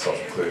people, myself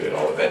included,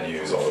 all the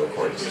venues, all the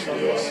recording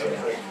studios. So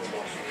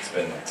it's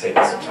been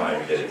taking some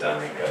time to get it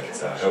done,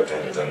 but I hope to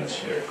have it done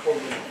this year.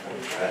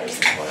 That is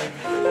the plan.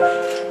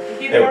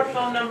 Give your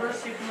phone number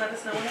so you can let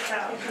us know when it's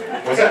out.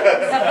 What's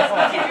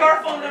that? Give your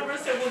phone number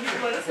so you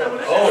can let us know when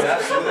it's out. Oh,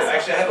 absolutely.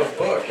 Actually, I have a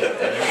book, and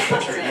you can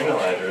put your email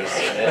address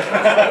in it.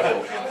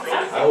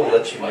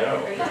 let you know.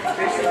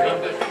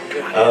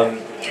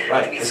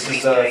 Right, this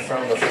is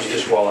from the first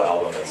Dishwalla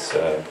album.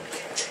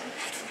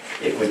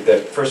 The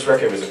first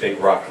record was a big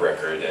rock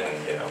record,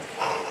 and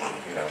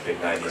big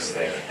 '90s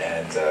thing.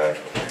 And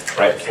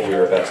right before we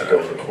were about to go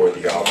record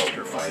the album,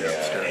 my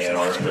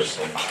A&R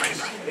person,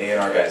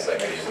 A&R guy's like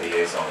the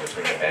liaison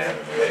between the band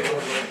and the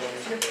label.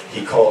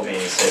 He called me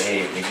and said,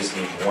 "Hey, we just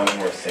need one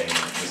more thing."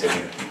 He said,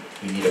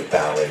 "We need a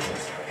ballad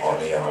on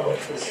the album."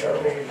 So,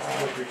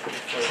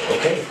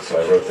 okay, so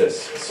I wrote this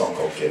song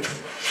called "Kid."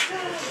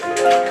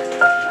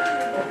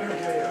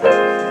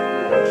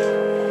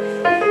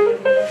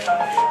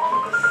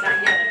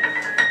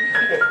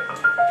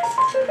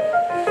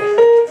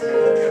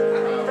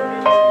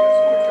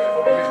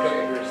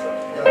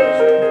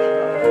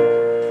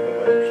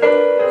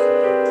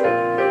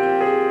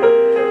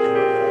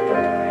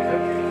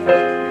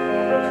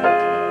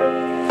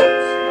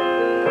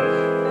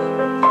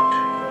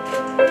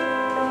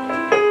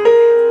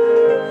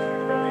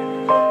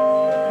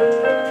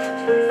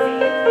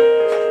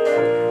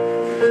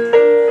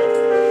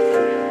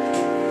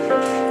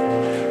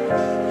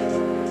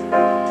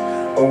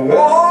 I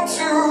want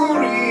to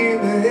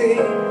remain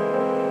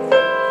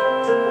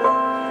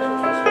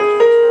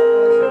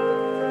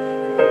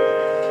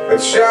a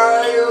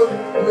child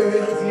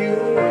with you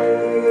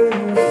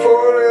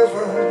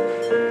forever,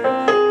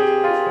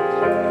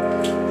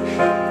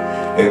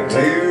 and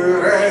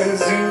here as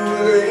you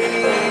lay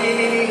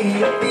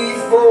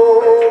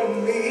before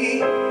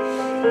me,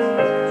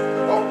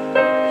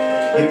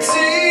 you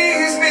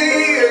tease me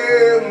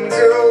and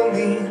tell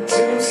me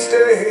to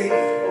stay.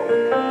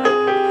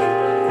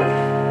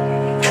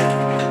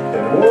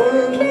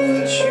 What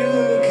would you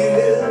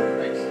give?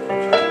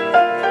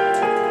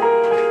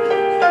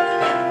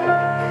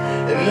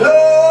 And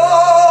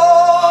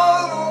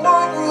love,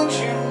 what would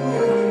you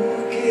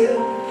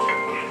give?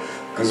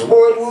 'Cause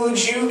what would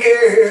you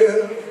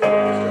give?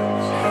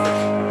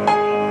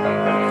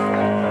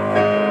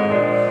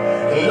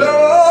 And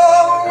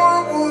love,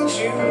 what would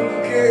you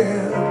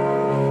give?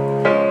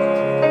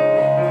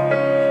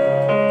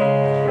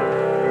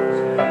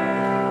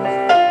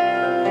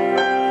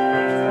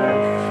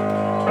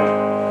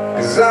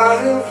 'Cause I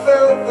have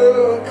felt the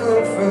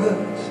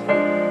comfort,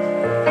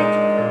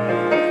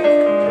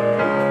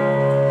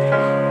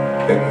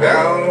 and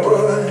now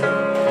what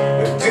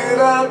did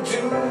I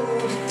do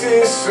to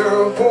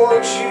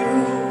disappoint you?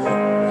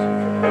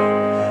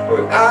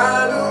 But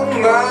out of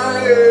my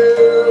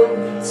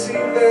emptiness,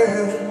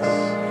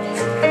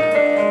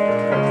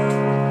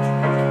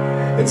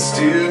 and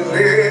still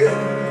in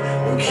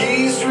the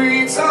key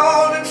streets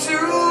on to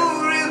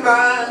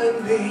remind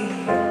me,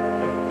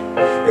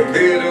 and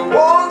that I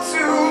want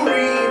to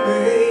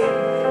remain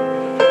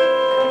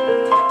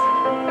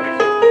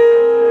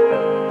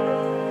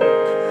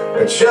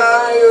a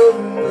child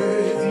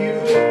with you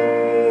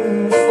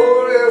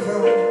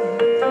forever,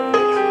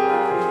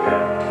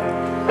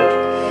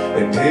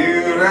 and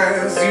here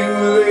as you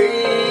lay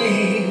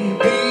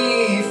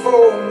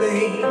before me,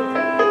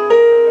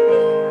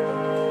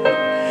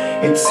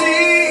 you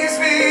tease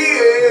me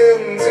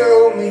and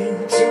tell me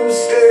to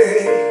stay.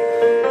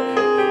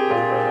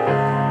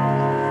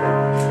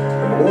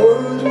 What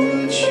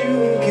would you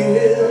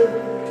give?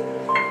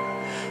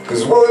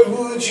 'Cause what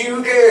would you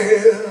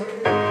give?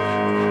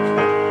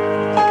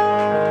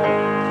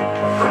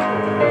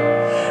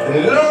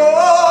 And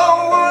Lord,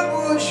 what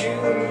would you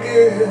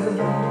give?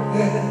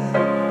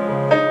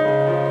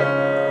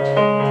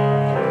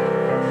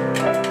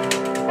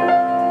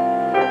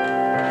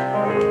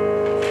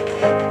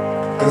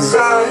 'Cause I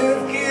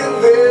have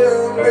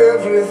given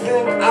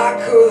everything I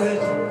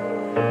could,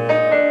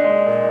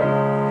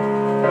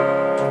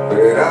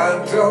 but I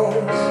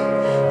don't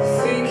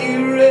think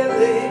it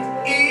really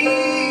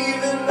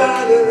even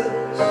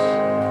matters,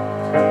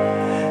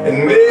 and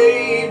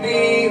maybe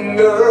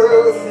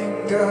nothing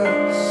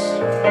does,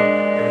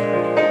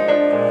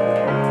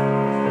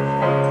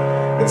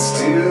 and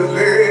still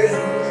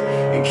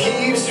it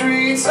keeps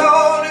streets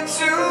on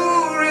to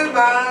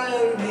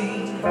remind me,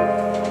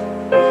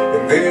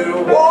 and that I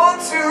want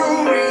to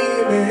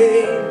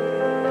remain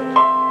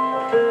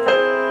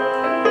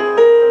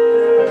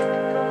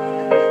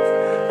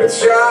a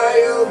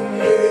child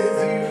with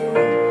you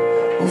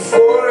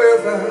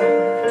forever,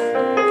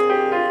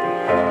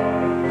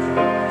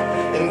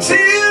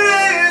 until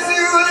as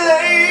you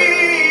lay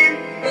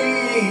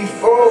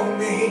before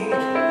me,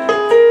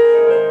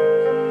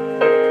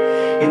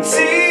 you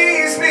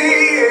tease me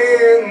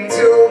and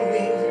tell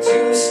me to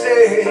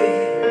stay.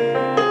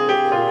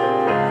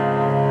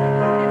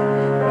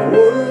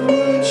 What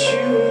would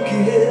you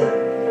give?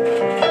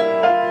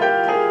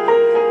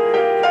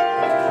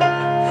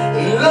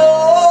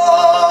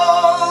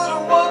 Lord,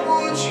 what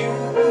would you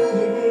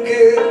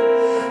give?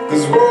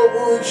 'Cause what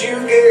would you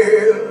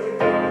give?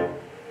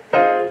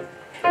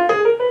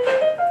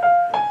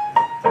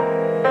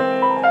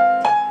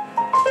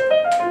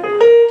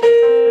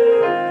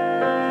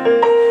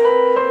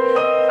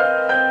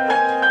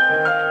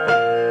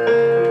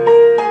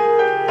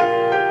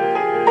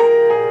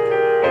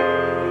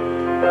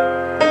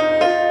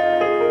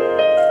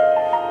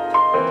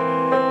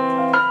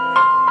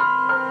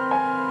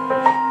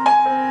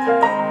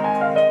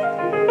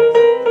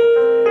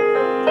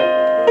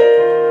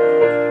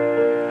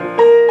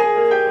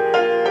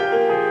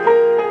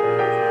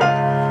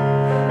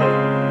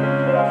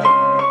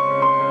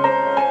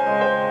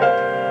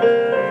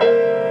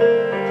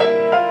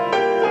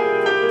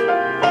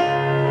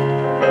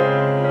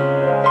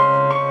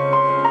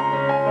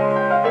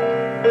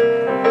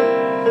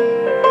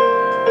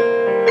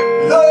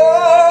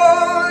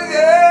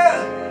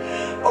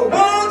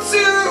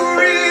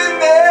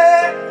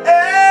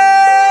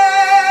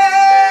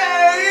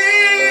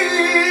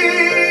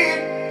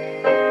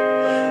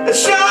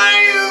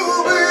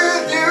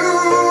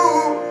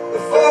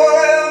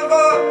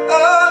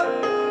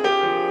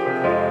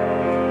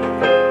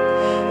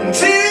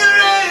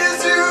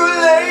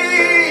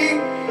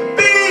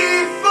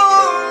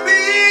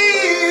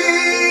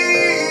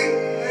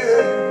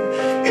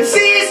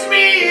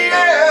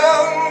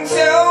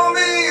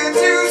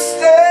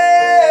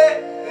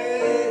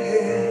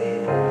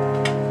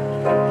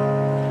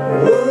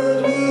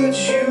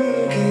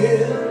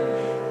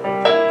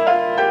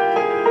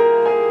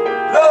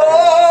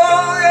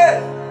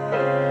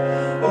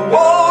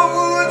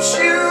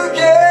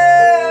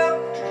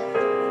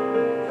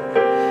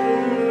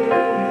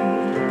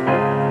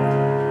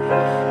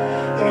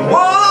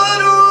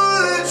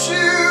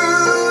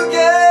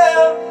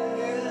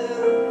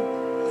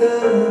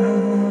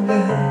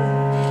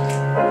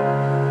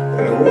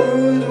 what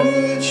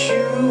would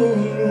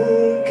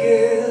you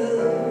give?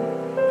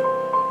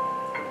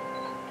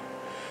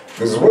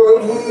 'Cause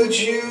what would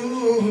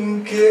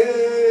you give?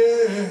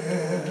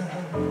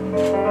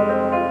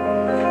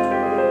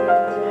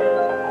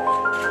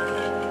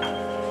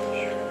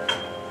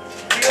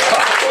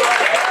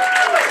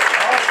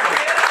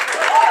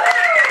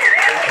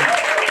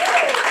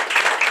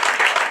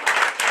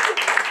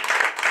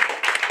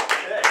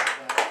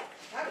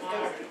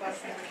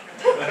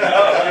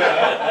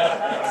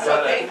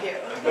 Thank you.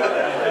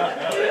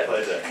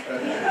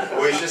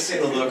 Well, you should see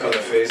the look on the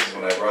faces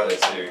when I brought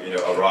it to, you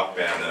know, a rock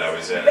band that I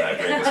was in, and I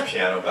bring this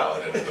piano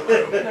ballad into the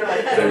room.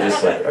 They're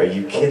just like, "Are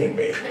you kidding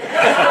me?"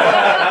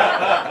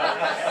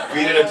 We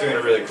ended up doing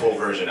a really cool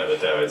version of it,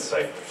 though. It's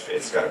like,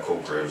 it's got a cool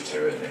groove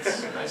to it, and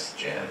it's a nice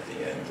jam at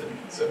the end, and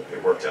so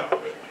it worked out.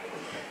 But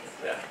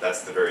yeah,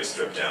 that's the very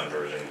stripped down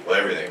version. Well,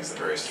 everything's the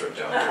very stripped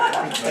down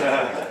version.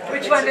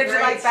 Which one did you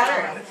like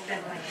better?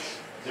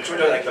 Which one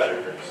do I like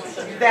better?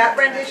 That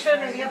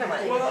rendition or the other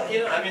one? Well, you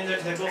know, I mean,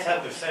 they both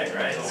have their thing,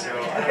 right? So,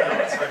 I don't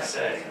know, it's hard to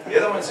say. The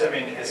other ones, I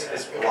mean, it's a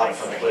lot of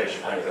fun to play.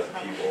 You're playing with other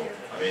people.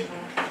 I mean,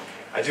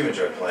 I do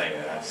enjoy playing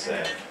it, I have to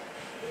say.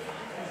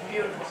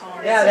 Beautiful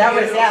song. Yeah, that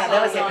was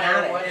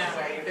hypnotic.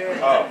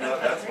 Oh, no,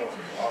 that's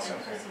awesome.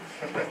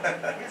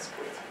 That's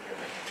cool.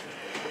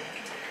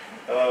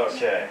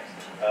 Okay.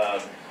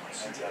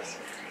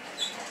 Fantastic.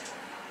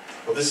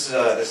 Well,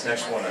 this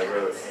next one I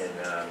wrote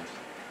when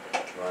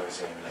I was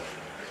in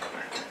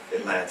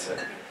Atlanta.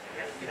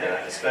 And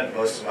I spent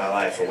most of my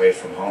life away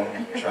from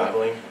home,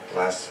 traveling. The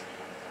last,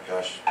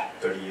 gosh,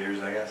 30 years,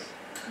 I guess.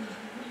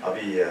 I'll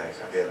be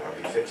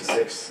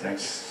 56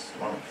 next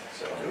month.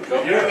 So.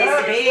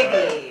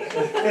 Baby.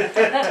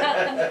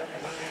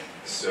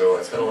 So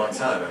it's been a long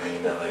time. I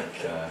mean,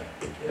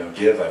 you know,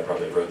 Give, I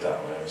probably wrote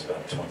that when I was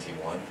about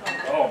 21.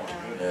 Oh,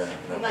 Yeah.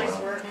 Nice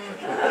Wow. work.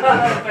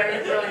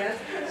 Very brilliant.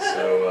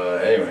 So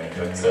anyway,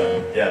 but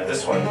yeah,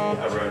 this one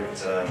I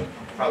wrote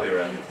probably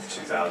around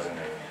 2000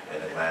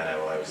 in Atlanta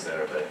while I was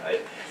there. But I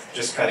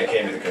just kind of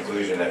came to the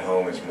conclusion that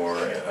home is more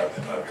a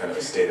kind of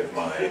a state of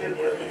mind and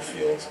where you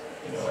feel,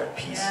 you know, at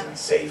peace and Do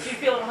safe. you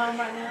feel at home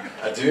right now?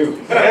 I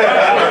do.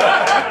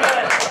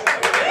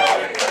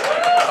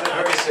 I'm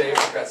very safe.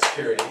 I've got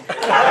security.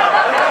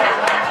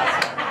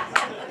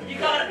 You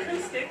got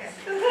acoustics.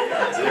 I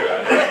do.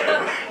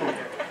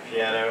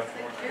 Piano,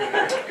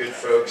 good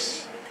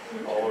folks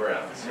all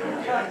around. So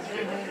good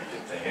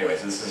thing.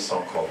 Anyways, this is a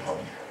song called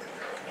Home.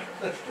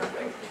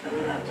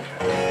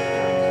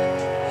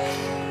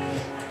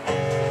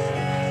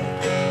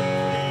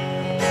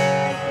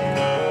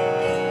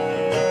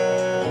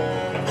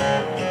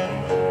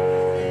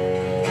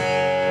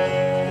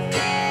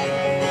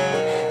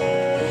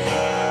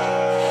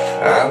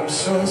 I'm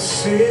so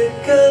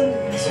sick and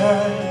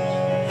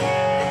tired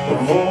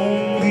of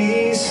all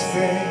these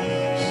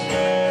things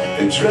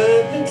that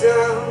drag me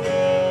down,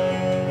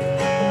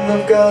 and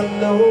I've got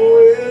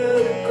nowhere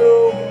to go.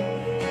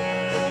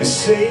 They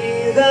say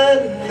that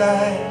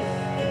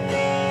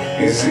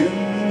life is in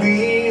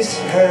these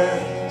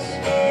hands.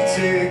 You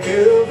take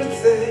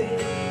everything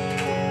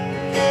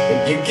and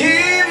you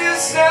give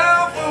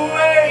yourself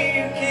away.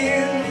 You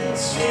give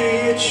to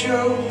your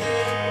choice.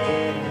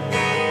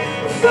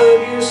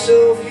 Find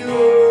yourself,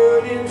 you're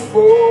running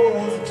for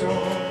the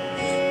door.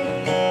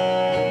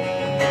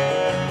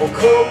 Well,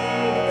 come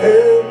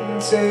and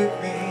take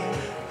me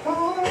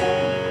home.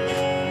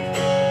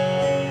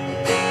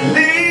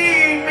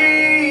 Lead me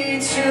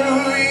to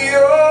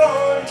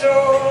your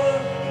door.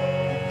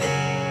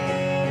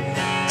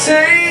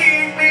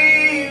 Take me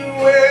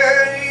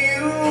where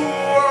you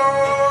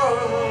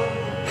are.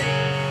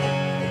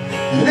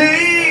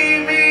 Lead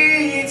me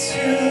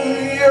to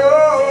your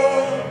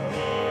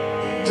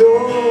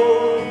door.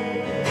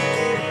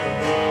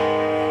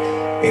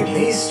 At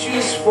least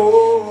just for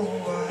a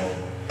while.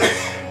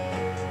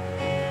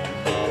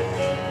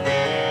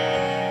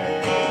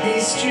 At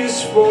least just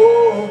for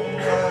a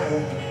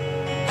while.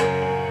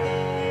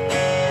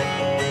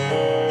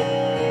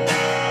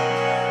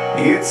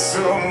 It's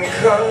some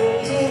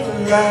kind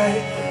of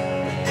life.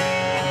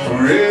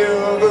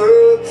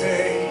 Forever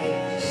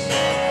days.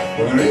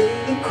 We're in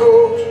the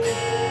cold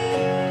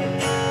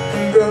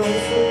and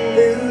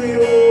unfamiliar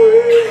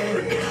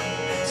way.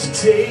 So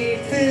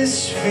take this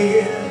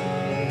fear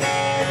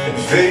and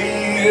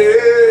fade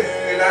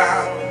it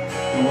out.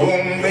 It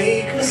won't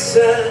make me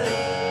sad,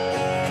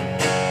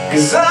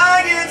 'cause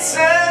I get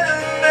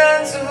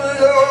sentimental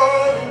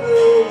on the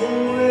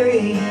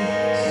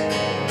ways,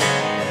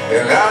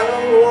 and I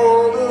don't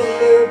wanna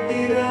let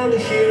me down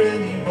here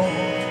anymore.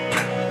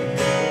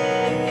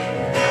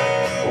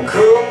 Well,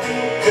 come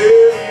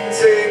and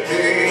take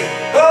me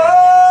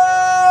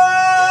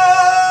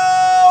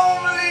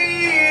home.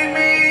 Lead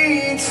me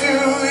to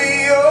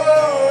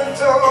your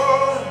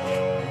door.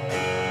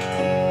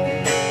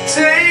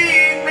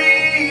 Take me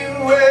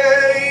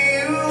where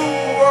you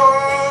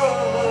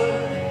are.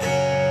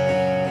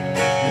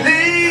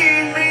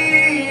 Lead me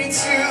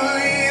to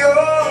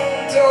your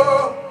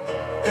door.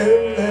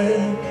 And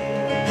then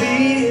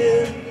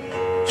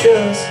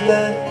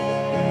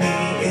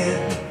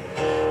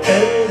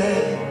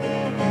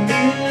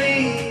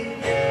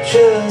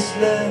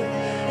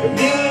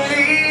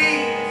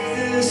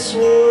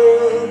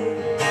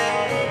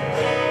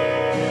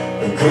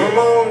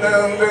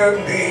let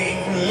me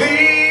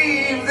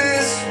leave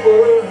this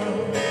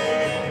world,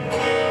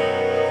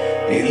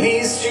 at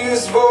least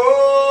just for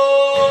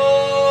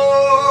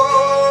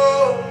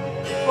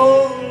a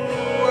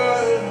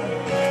while.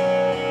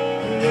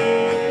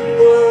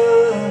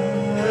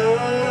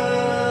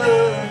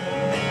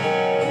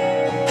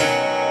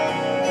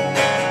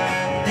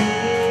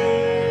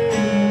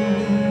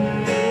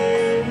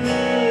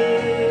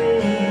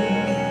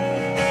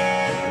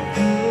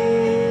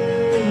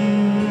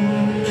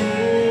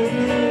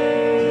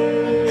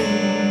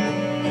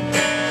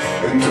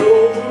 And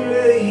all the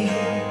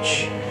rage,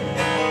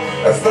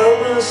 I found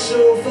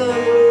myself, I'm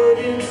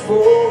running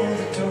for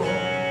the door.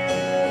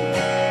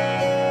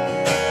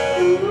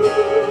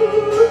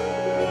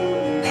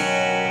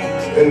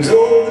 And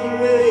all the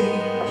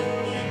rage,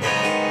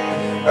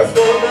 I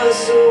found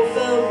myself,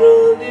 I'm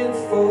running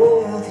for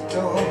the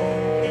door.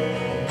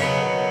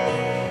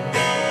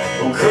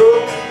 Oh,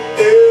 come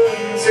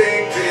and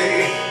take me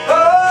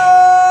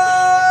home,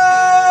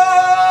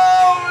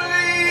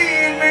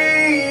 lead me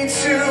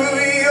to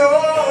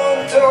your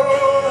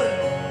door.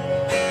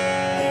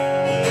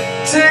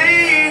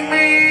 Take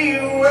me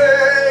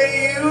where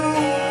you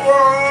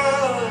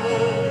are.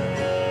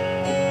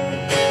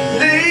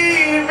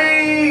 Lead me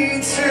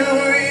to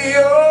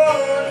your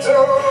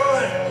door.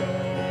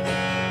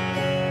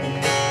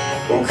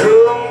 Oh,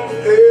 come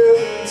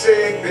and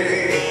take me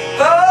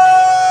home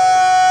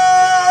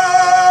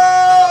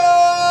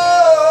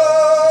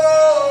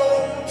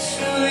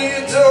to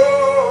your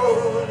door.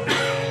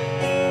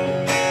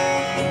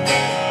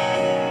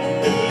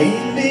 And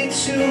lead me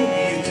to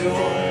your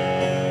door.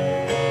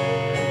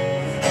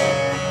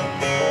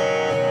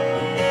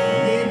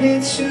 Lead me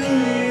to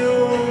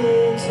your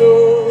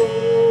door.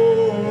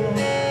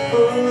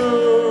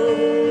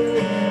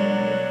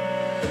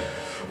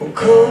 Oh,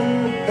 come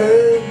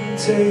and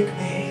take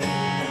me,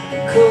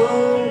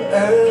 come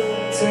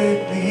and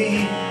take me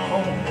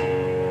home.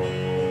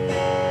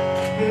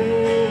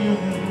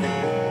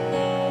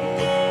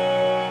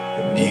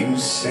 And you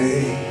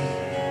say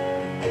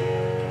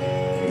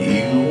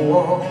you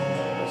want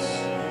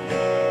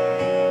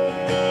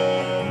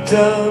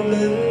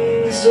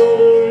diamonds on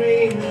a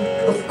ring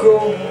of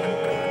gold.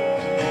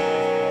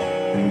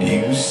 And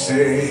you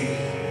say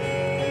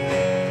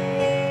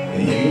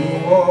you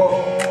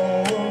want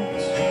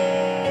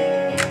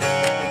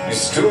your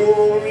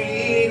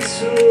story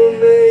to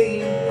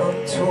remain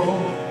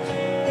untold,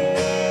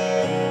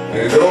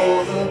 with all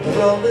the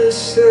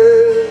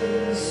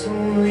promises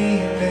we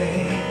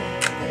made,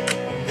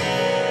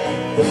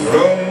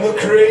 from the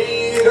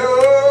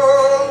cradle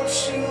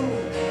to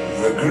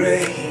the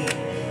grave.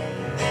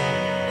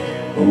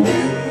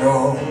 With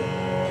all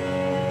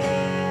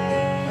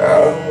I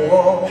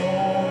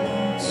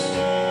want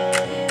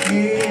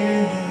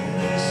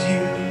is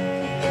you.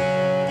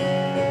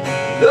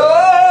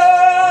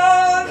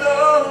 Lord,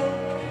 Lord,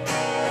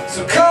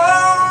 so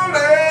come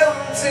and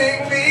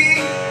take me,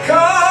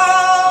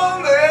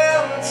 come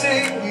and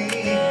take me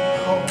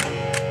home.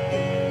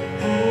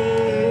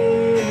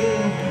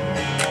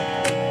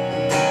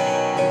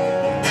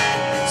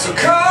 So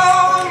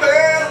come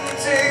and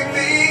take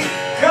me,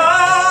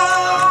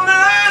 come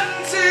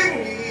and take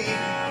me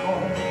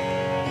home.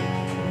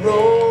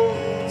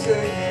 Lord,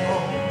 take me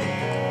home.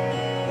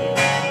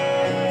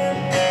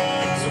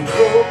 So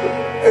come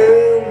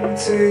and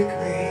take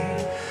me,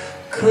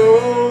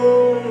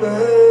 come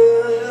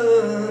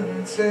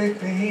and take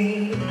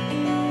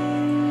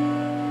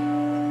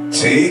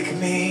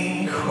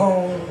me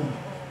home.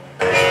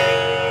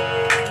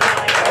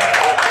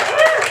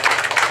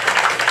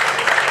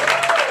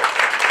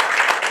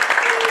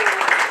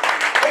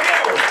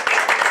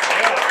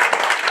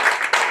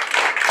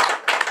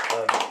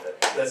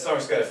 That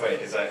song's kind of funny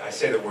because I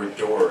say the word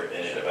door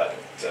in it about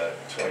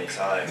 20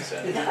 times,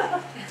 and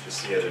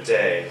just the other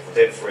day, the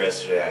day before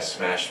yesterday, I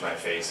smashed my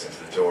face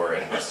into the door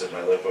and busted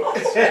my lip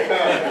open.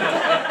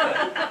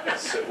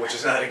 So, which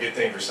is not a good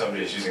thing for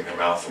somebody who's using their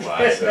mouth a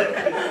lot, so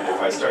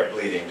if I start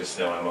bleeding, just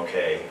know I'm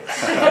okay.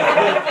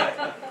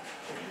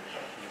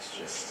 It's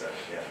just,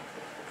 yeah.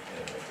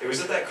 Anyway. It was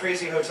at that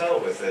crazy hotel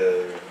with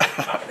the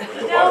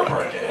water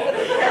park in it.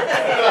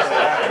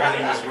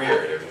 Everything was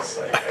weird. It was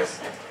like,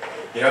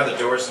 you know the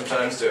doors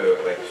sometimes to,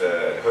 like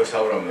the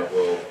hotel room that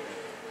will,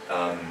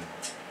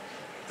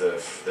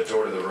 the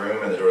door to the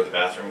room and the door to the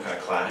bathroom kind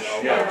of clash.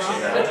 Yeah.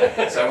 Seen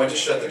that? So I went to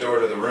shut the door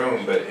to the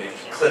room, but it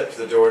clipped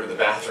the door to the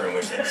bathroom,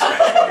 which then smashed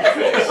my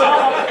face.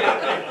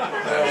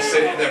 And I was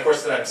sitting, and of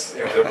course then I'm,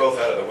 you know, they're both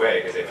out of the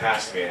way because they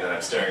passed me, and then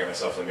I'm staring at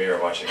myself in the mirror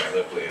watching my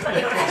lip bleed.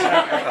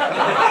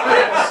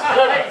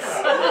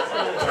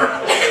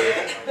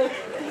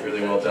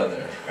 Really well done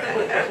there.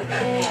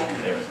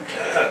 Anyway.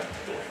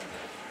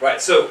 Right,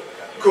 so,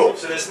 cool.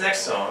 So this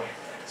next song,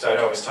 so I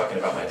know I was talking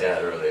about my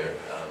dad earlier.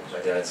 My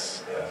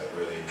dad's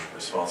really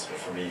responsible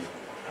for me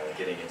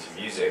getting into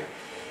music.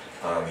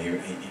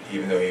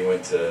 Even though he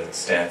went to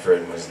Stanford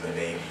and was in the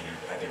Navy,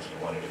 I think he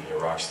wanted to be a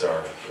rock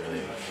star,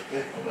 really.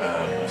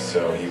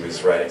 So he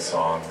was writing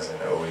songs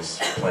and always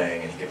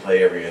playing, and he could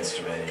play every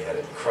instrument. He had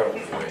an incredible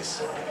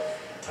voice.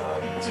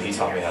 So he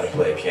taught me how to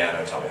play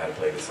piano, taught me how to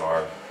play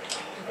guitar.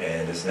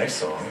 And this next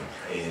song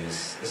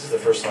this is the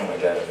first song my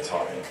dad ever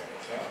taught me.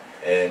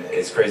 And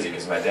it's crazy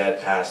because my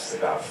dad passed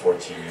about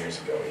 14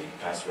 years ago. He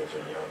passed away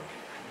pretty young.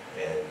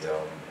 And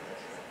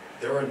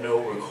there are no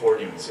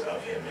recordings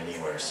of him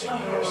anywhere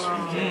singing or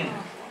speaking.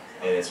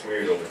 And it's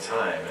weird over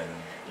time, and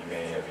you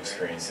may have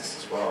experienced this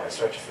as well. I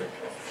start to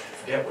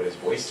forget what his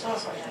voice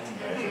sounds like,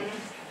 right?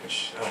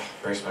 Which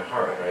breaks my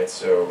heart, right?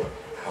 So,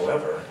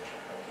 however,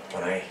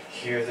 when I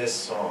hear this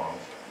song,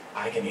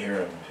 I can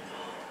hear him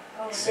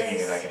singing,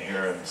 and I can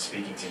hear him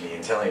speaking to me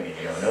and telling me,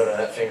 no,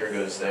 that finger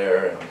goes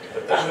there, and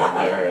put that one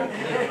there, and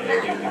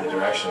give me the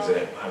directions,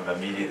 and I'm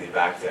immediately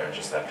back there, and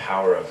just that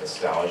power of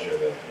nostalgia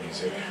that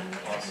music,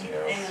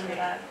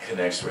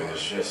 connects with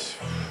is just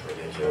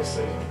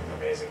ridiculously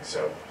amazing.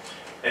 So,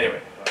 anyway,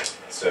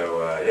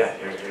 yeah,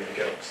 here we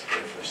go.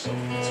 It's a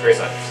great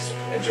song. Just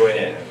enjoy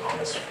it on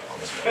this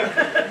moment.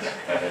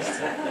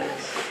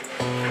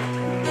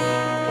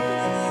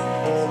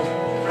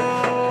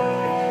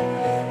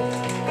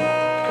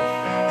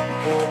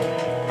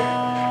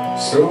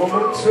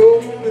 Someone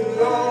told me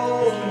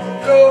long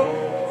ago,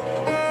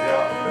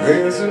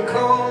 there's a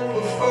calm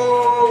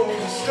before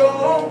the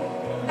storm,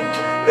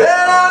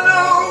 and I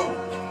know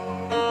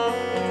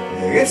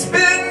it's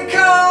been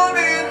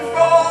coming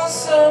for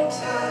some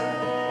time.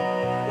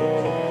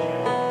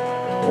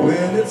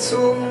 When it's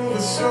over,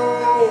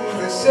 so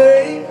they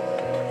say,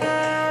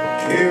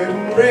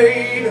 it'll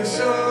rain a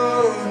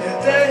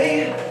sunny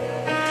day.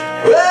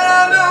 Well, I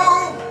know,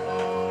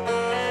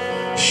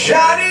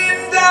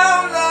 shining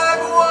down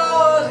like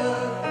water,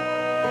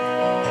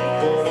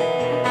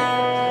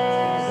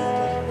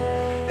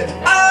 and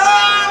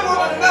I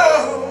wanna know,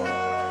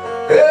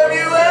 have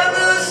you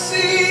ever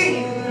seen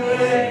the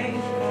rain?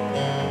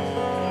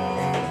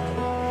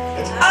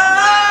 And I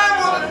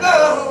wanna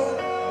know,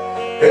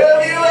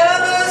 have you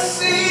ever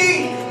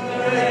seen the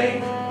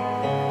rain?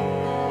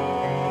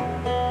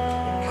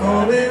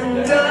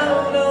 Coming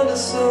down on a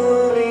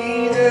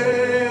sunny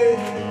day,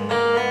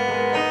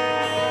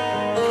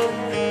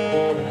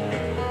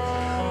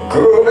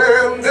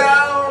 coming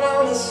down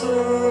on a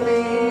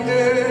sunny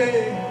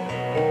day.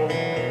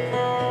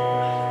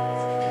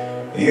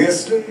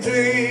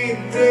 Yesterday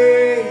and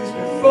days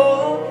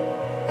before,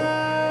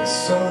 the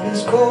sun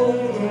is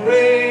cold, the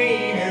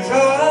rain is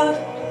hot.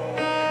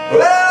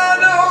 Well, I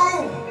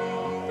know,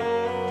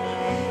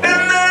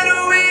 and that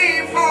we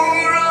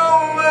for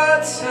all my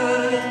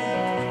time,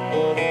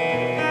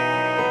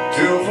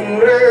 till from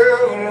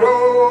river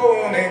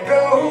on it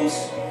goes,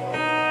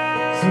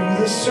 through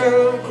the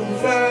circle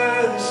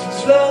fast and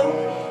slow.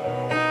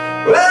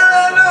 Well, I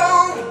know,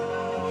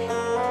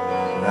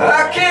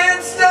 I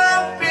can't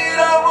stop it, I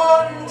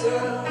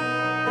wonder,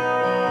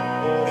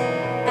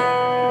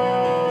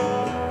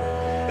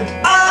 and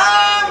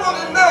I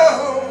wanna know,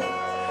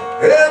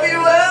 have you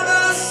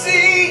ever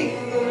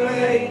seen the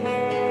rain?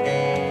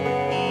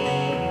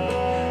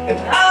 And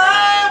I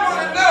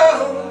wanna know,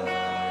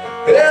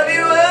 have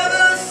you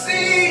ever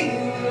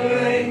seen the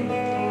rain?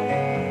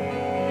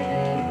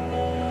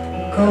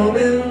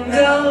 Coming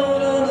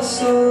down on a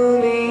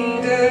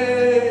sunny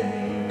day,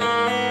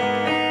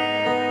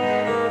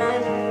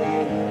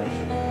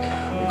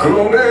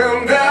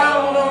 coming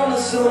down on a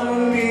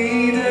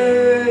sunny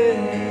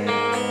day,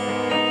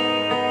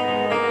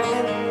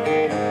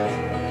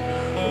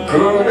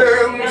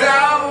 coming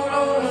down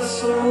on a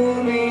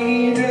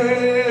sunny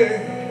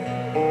day.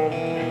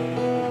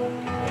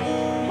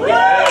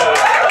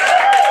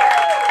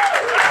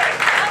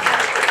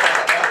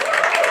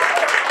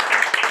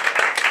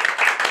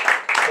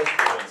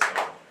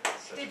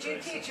 Did you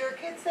teach your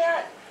kids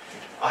that?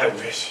 I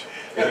wish.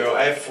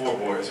 I have 4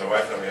 boys. My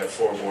wife and I, we have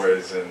 4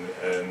 boys, and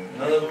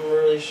none of them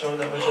really showing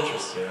that much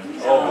interest,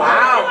 Oh,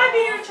 wow. Can I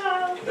be your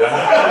child? Can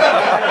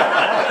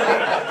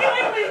I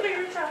please be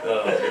your child?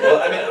 Well,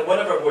 I mean, one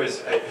of our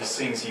boys, he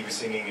sings. He was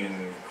singing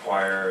in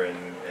choir,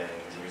 and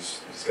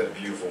he's got a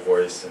beautiful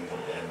voice, and he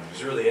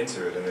was really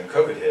into it. And then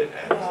COVID hit,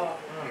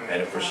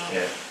 and of course you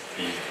can't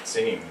be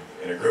singing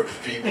in a group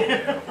of people,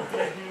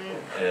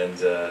 And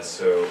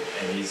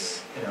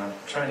he's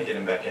trying to get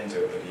him back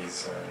into it, but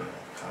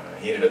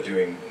he ended up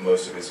doing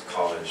most of his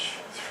college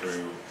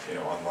through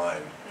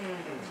online.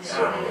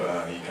 So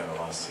he kind of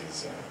lost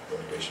his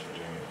motivation for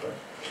doing it, but.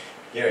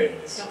 You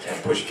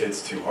can't push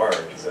kids too hard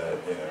because so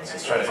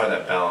it's trying to find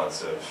that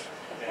balance of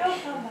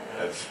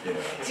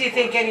Do you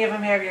think any of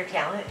them have your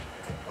talent?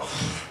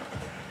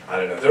 I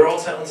don't know. They're all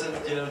talented,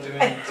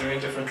 doing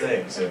different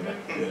things, and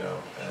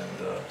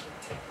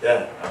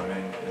yeah. I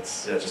mean,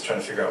 it's just trying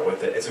to figure out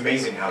it's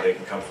amazing how they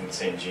can come from the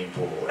same gene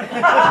pool. You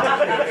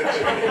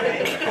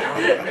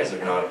guys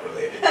are not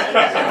related.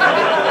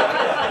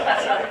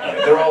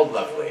 They're all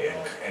lovely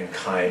and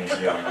kind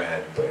young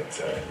men, but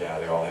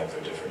they all have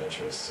their different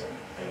interests, and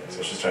so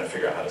it's just trying to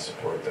figure out how to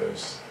support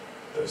those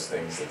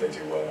things that they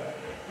do well at.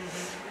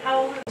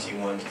 How old?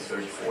 21 to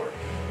 34.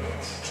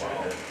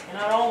 You're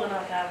not old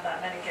enough to have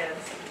that many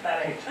kids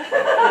that age.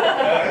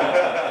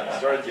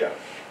 Started young.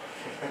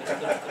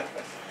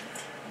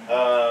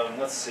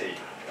 Let's see.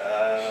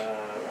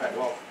 Alright,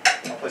 well,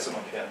 I'll play some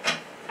on piano.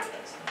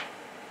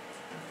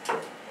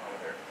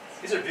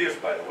 These are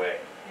beautiful, by the way.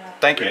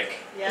 Thank you. Rick.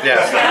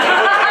 Yes.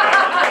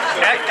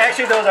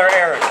 Actually, those are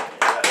Eric.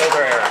 Those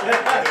are Eric.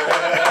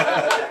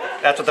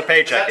 That's what the Is that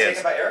paycheck taken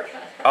is. by Eric?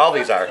 All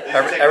these are. Taken by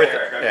Everything.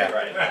 Eric, okay, Yeah.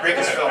 right. Rick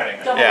is filming.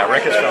 Yeah,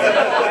 Rick is filming.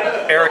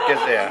 Eric is,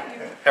 yeah.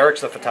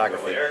 Eric's the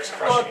photography. Eric's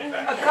Well, crushing it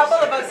back a there. couple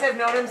of us have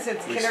known him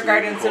since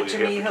kindergarten, so to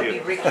me he'll be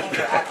Ricky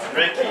forever.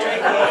 Ricky.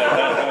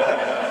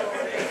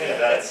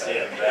 That's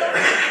even better.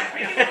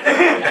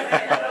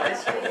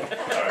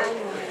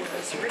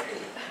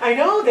 I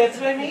know, that's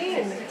what I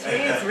mean. To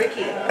me it's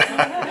Ricky.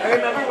 I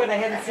remember when I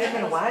hadn't seen him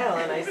in a while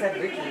and I said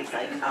Ricky, he's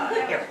like,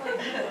 Eric.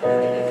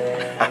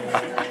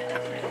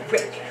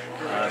 Rick.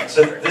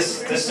 So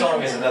this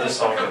song is another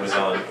song that was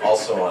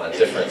also on a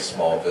different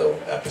Smallville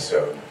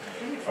episode.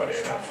 Funny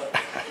enough,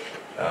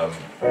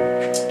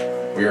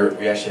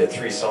 we actually had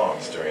 3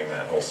 songs during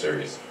that whole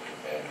series.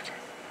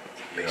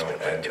 You know,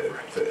 and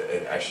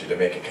actually to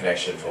make a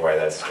connection for why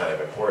that's kind of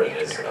important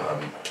is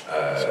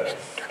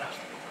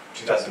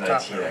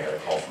 2019 I got a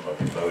call from a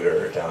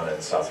promoter down in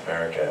South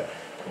America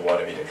who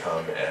wanted me to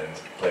come and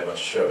play a bunch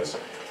of shows.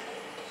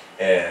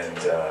 And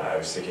I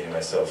was thinking to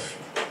myself,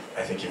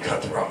 I think you've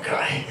got the wrong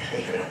guy.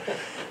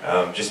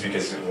 Just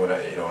because when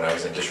I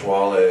was in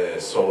Dishwalla,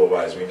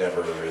 solo-wise, we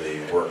never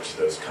really worked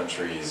those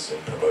countries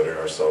and promoted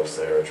ourselves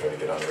there or tried to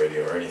get on the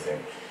radio or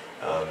anything.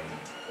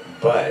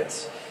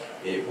 But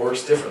it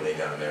works differently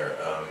down there.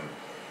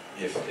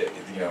 It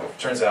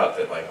turns out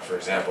that, like, for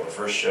example, the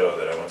first show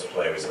that I went to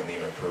play was in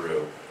Lima,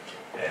 Peru.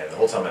 And the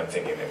whole time I'm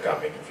thinking they've got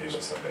me confused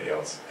with somebody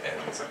else.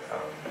 And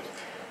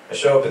I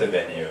show up at the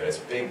venue, and it's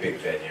a big, big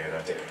venue, and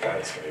I'm thinking, God,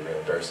 it's going to be really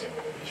embarrassing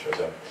when he shows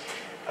up.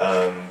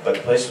 But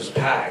the place was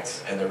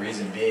packed, and the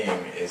reason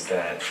being is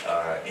that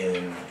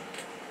in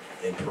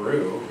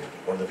Peru,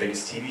 one of the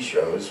biggest TV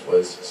shows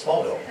was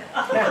Smallville.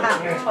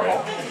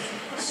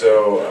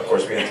 So, of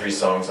course, we had 3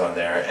 songs on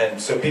there,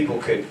 and so people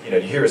could, you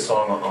hear a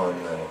song on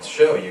the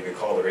show, you could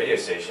call the radio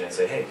station and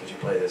say, hey, could you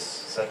play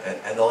this?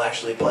 And they'll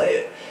actually play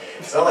it.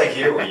 It's not like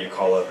here where you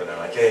call up and they're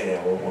like, hey,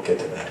 yeah, we'll get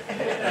to that.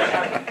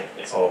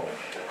 It's all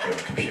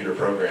computer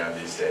programmed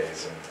these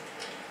days.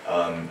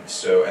 And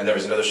there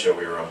was another show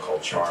we were on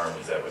called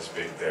Charmed that was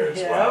big there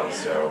as well.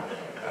 So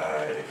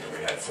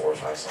we had 4 or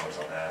 5 songs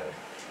on that.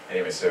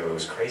 Anyway, so it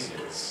was crazy.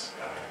 It was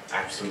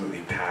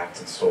absolutely packed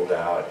and sold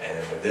out.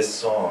 And this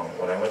song,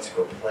 when I went to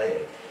go play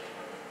it,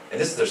 and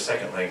this is their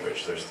second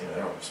language. They're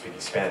not speaking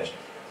Spanish.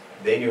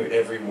 They knew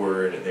every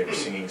word, and they were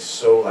singing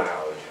so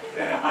loud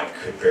that I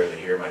could barely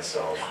hear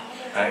myself.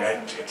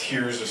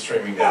 Tears were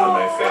streaming down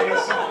my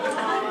face.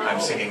 And I'm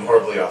singing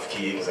horribly off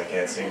key because I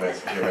can't hear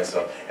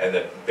myself. And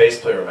the bass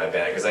player in my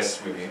band,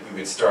 because we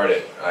would start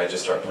it, I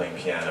just start playing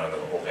piano, and then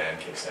the whole band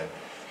kicks in.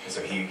 And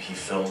so he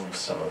filmed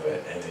some of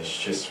it, and it's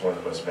just one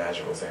of the most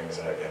magical things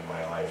in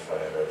my life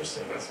that I've ever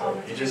seen.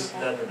 So you just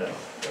never know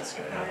what's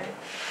going to happen.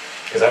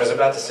 Because I was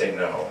about to say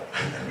no.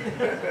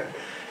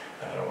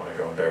 I don't want to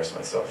go embarrass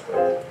myself,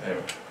 but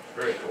anyway,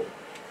 very cool.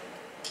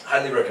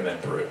 Highly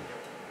recommend Peru.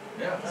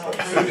 Yeah,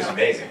 the food is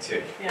amazing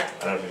too. Yeah.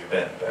 I don't know if you've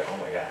been, but oh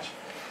my gosh,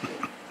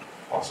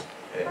 awesome.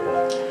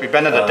 Anyway. We've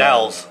been to the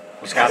Dells,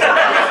 Wisconsin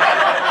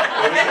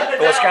Dells.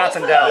 The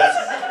Wisconsin Dells.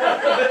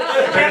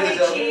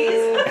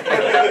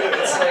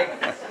 It's like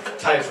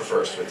tied for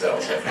first with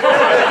Dells.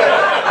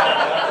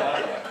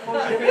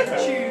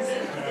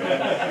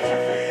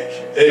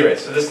 Anyway,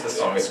 so this is the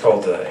song. It's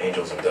called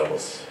Angels and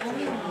Devils.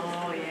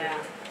 Oh yeah,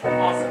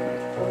 awesome.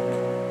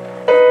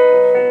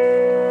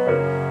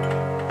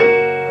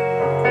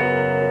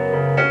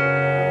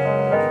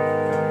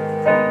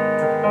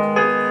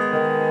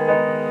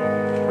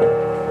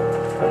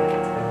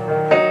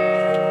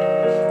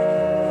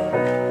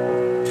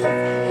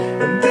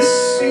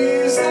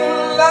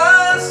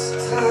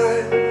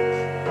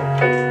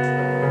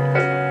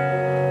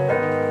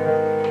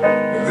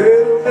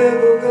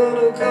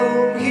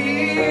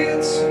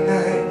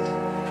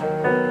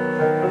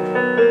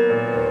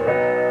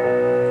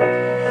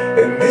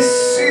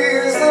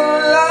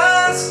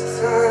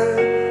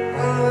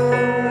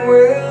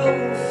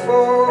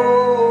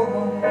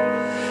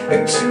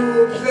 Into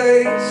a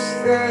place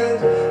that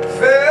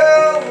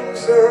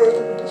fills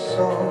us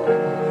all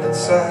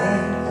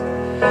inside.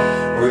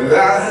 Well,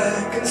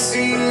 I can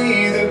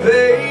see the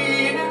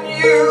pain in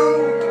you,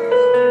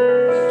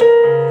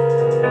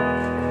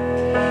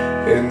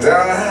 and I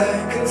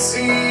can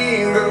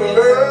see the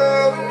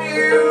love in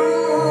you,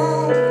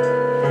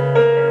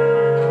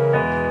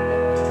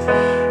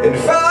 and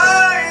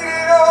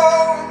fighting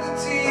all the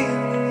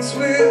demons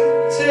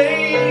will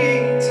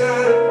take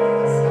time.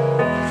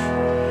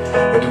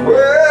 It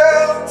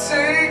will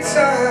take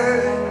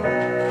time.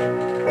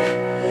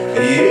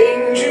 The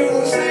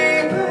angels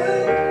sleep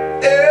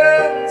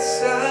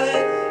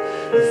inside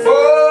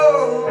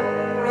for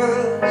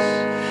us,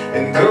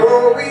 and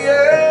are we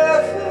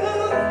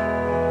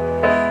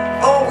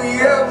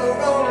ever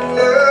gonna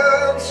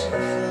learn to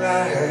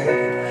fly?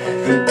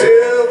 The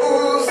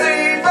devils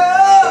sleep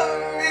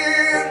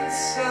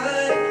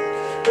inside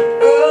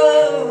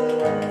of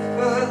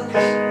us.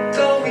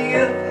 Don't we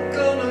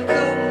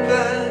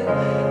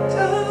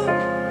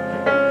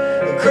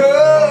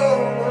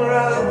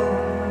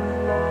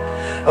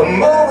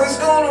I'm always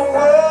gonna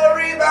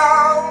worry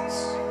about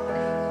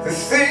the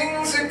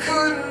things that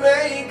could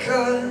make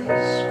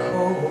us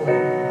cold.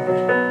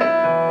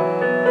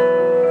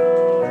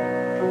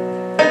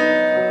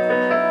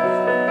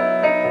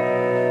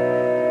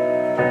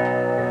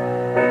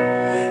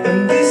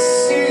 And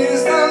this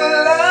is the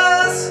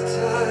last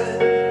time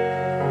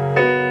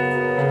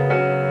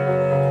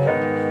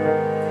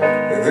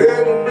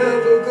that I'm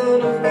never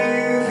gonna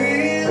give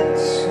in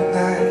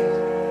tonight.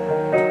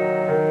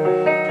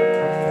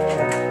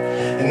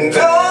 And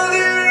all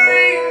the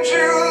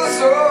angels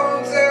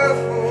or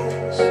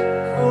devils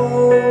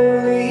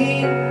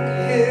crawling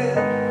here,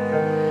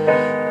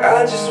 I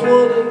just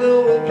wanna know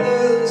what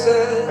blurs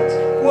at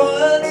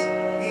what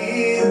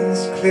is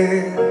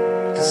clear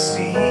to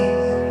see.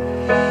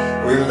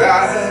 Well,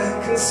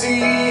 I can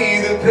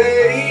see the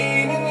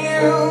pain in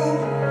you,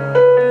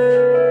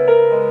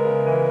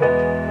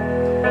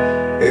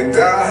 and I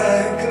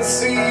can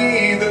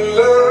see the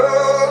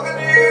love in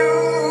you,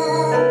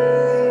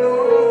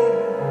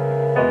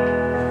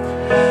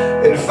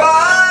 and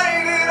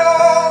fighting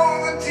all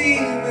the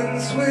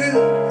demons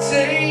will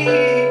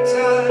take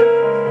time.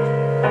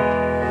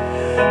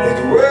 It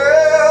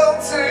will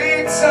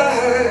take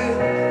time.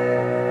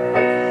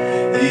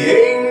 The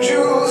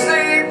angels,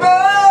 they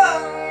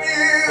burn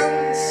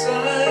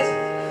inside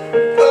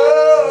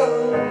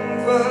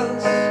of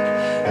us,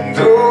 and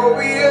are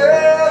we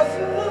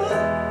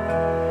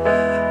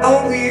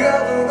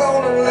ever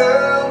gonna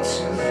learn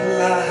to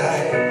fly?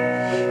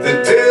 The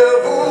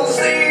devils,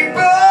 they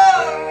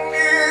burn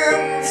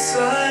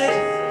inside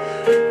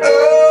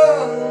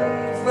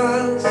of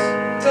us.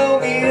 Are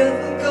we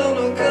ever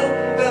gonna come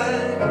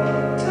back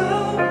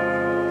down,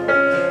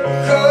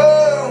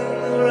 come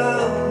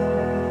around?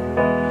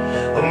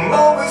 I'm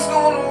always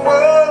gonna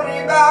worry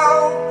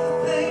about the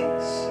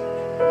things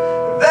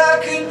that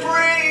could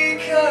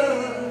break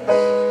us.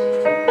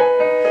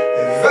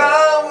 If I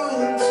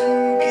were to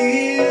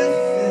give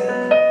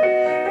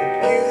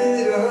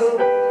it up,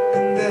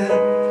 and then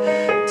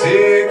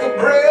take a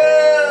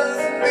breath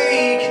and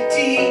make it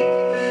deep,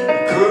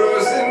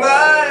 'cause it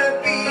might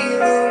be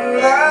the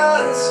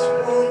last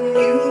one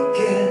you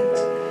get,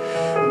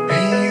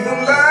 be the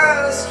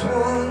last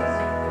one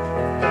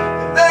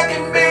that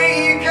can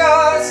make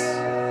us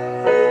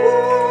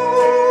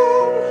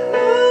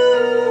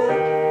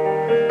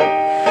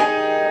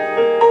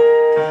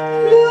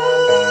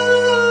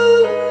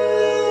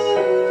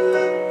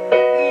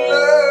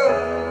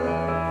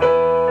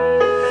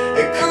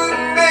it could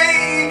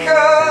make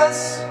us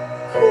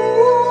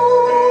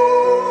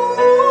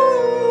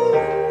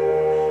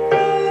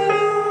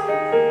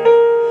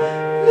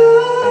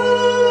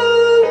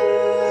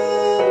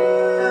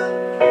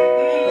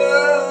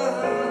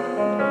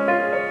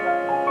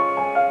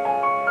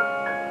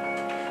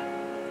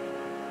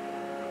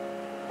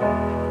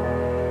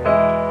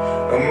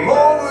I'm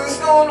always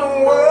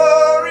gonna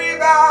worry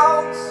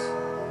about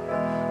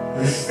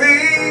the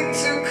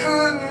things that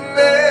could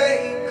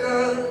make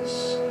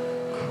us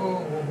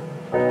cold.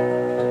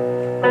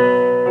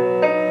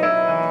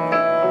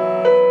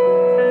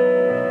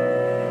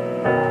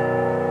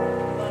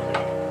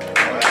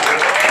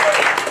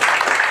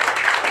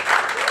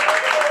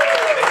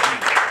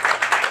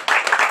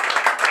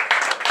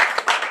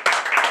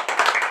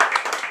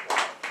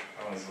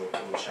 That one's a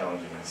little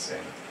challenging to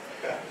sing,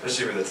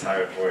 especially with a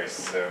tired voice.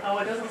 So. Oh,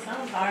 it doesn't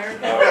sound tired.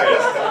 Oh, really?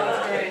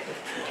 Sounds great.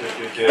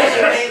 Good.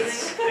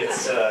 Yes,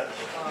 it's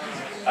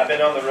I've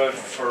been on the road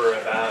for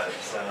about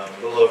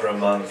a little over a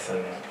month,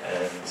 and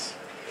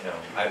you know,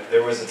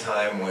 there was a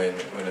time when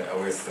I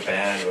was the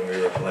band, when we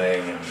were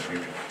playing, and we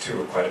would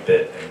tour quite a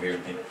bit, and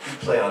we'd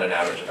play on an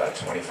average about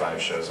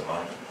 25 shows a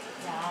month.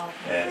 Wow.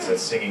 And so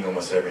singing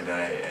almost every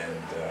night,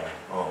 and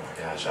oh my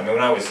gosh, I mean,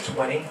 when I was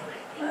 20,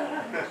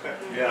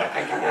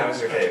 I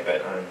was okay,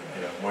 but I'm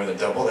more than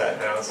double that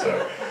now,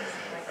 so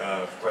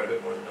quite a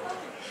bit more than double.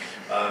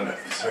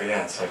 So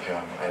yeah, it's like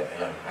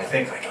I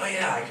think like, oh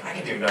yeah, I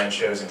can do 9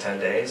 shows in 10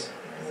 days.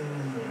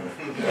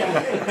 So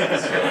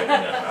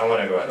I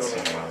want to go out and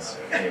sing well. So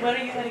anyway. When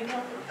are you heading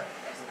home?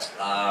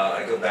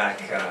 I go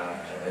back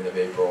end of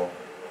April.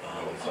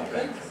 Fly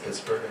back from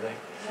Pittsburgh, I think,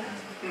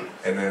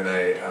 and then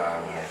I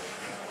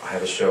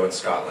have a show in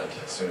Scotland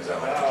as soon as I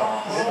land.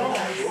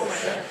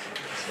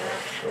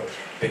 So,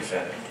 big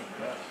fan of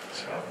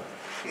Scotland.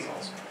 It's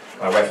awesome.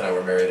 My wife and I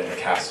were married in a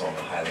castle in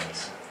the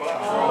Highlands.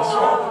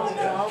 Scotland,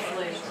 yeah.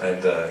 Lovely.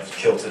 And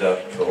kilted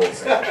up the whole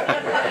thing.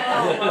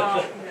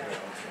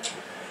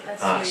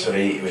 So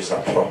it was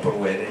a proper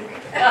wedding.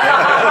 It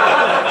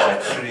was a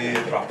true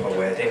proper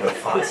wedding with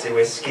fancy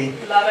whiskey.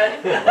 Love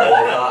it.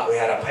 All that. We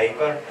had a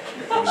piper.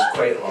 It was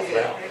quite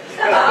lovely.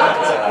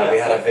 But, we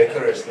had a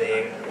vicar. His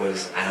name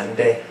was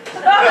Andy.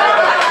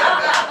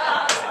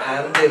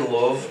 Andy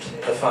loved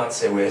the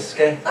fancy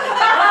whiskey.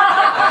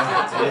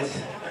 Andy did.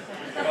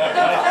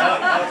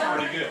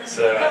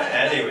 So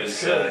Andy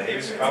was he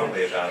was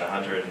probably about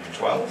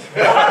 112.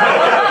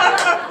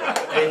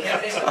 And he came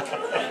and said,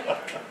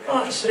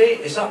 "Oh, that's right,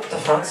 is that the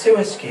fancy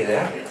whiskey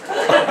there?"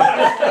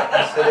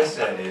 I said, "Yes,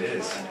 Andy, it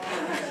is."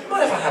 "Well,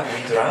 mind if I have a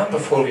wee dram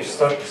before we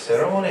start the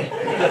ceremony?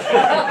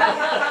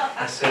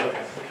 I said,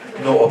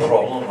 not a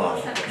problem,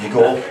 lad. You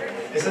go.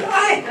 He said,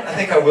 aye, I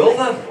think I will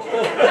then.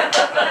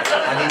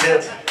 And he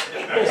did.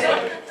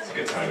 It's a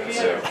good time.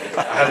 So I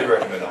highly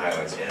recommend the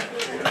Highlands.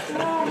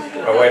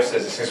 My wife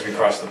says as soon as we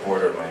cross the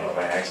border,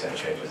 my accent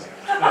changes.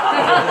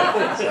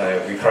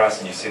 So we cross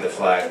and you see the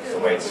flag with the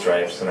white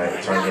stripes, and I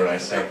turn to her and I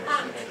say,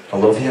 I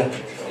love you.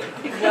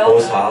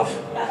 Always have.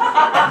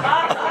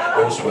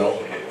 Always will.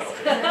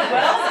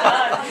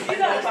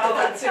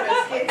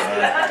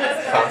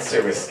 Fancy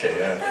whiskey,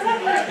 yeah.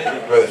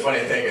 Well, the funny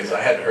thing is,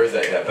 I hadn't heard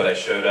that yet, but I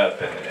showed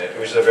up, and it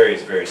was a very,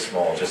 very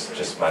small,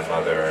 just my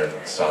mother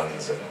and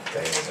sons and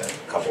things, and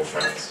a couple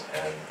friends,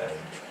 and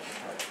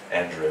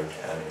Andrew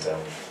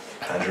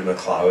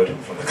McLeod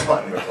from the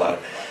Clan McLeod,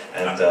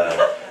 and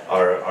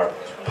our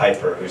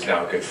piper, who's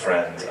now a good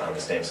friend.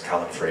 His name's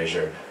Callum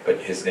Fraser, but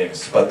his name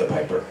is Spud the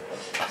Piper.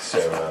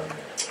 So.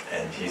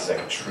 And he's like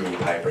a true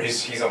piper.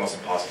 He's almost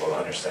impossible to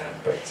understand,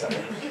 but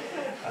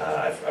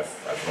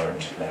I've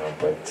learned now.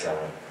 But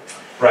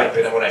right,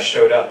 but when I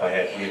showed up, we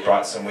had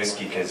brought some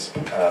whiskey because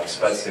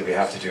Spud said we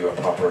have to do a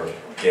proper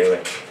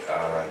Gaelic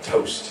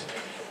toast,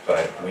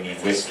 but we need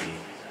whiskey.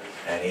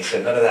 And he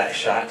said, none of that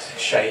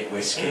shite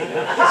whiskey. It's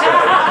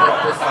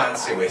got proper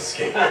fancy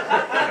whiskey. And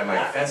I'm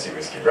like, fancy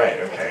whiskey, right?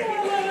 Okay.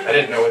 I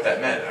didn't know what that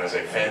meant. I was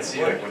like,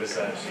 fancy? Like, what does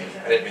that mean?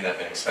 I didn't mean that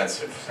meant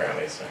expensive,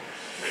 apparently. So.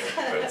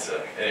 But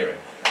anyway,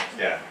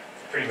 yeah,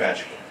 pretty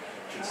magical.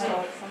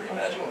 Pretty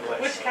magical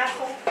place. Which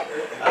castle?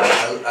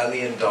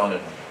 Alian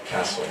Donnan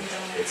Castle.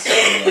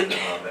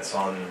 It's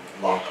on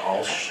Loch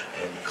Alsh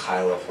in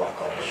Kyle of Loch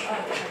Alsh.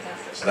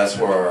 So that's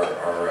where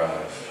our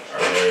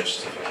marriage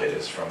certificate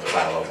is, from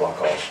Kyle of Loch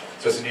Alsh.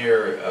 So it's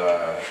near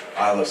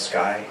Isle of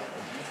Skye,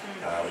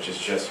 which is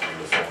just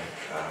beautiful.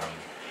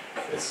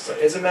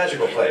 It's a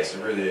magical place.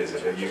 It really is.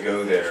 If you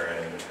go there,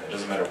 and it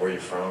doesn't matter where you're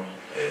from,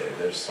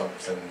 there's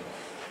something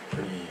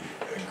pretty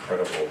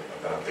incredible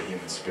about the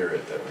human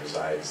spirit that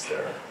resides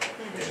there,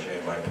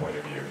 in my point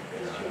of view.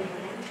 You know,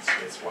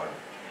 it's wild.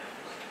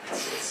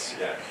 It's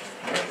yeah.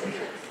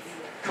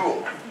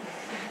 Cool.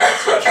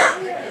 Special.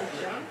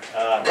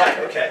 Right.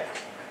 Okay.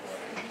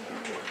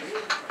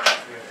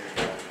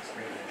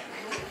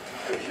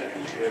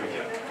 Here we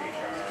go.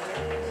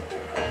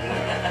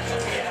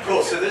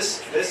 Cool. So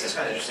this is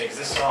kind of interesting because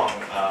this song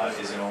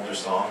is an older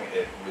song.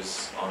 It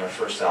was on our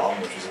first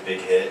album, which was a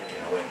big hit. You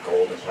know, went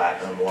gold and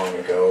platinum long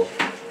ago,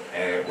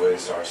 and it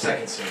was our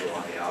second single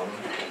on the album.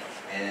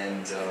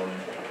 And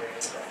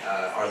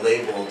our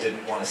label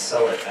didn't want to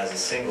sell it as a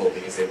single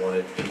because they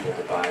wanted people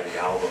to buy the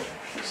album.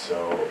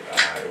 So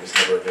it was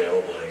never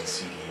available in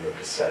CD or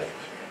cassette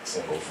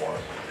single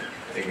form.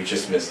 I think we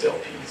just missed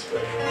LPs,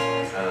 but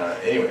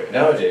anyway,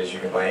 nowadays you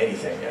can buy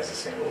anything as a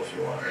single if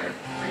you want. Right?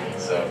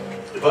 So,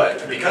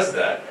 but because of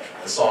that,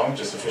 the song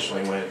just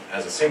officially went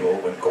as a single,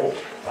 went gold.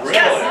 Really?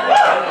 Yeah,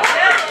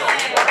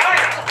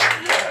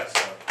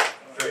 so,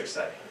 very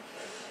exciting.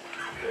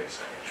 Very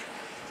exciting.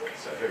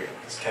 So here we go.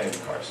 It's Kennedy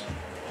Cars.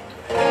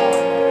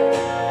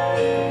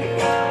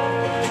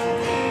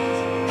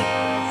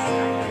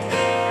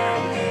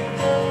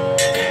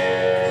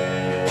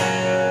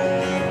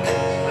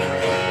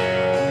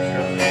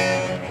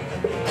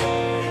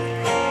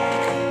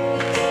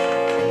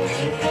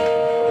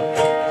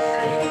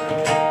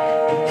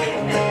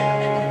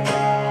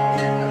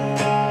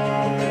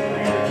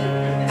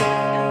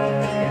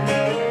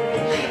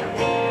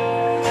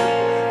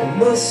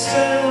 Must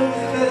have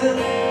been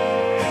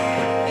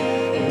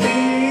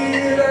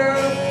need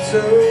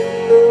after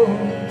know.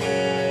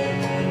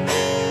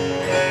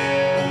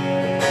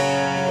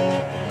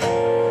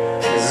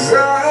 As I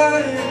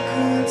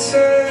could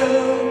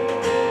tell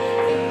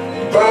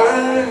by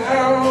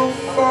how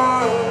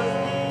far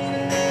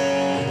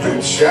the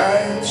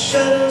giant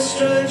shadow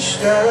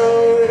stretched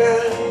out,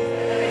 and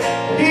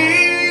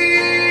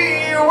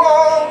he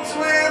walked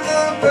with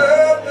a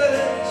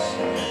purpose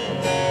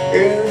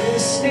in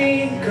his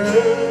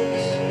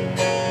sneakers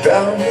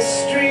down the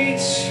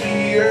streets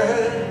here.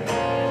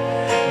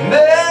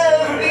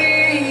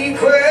 Many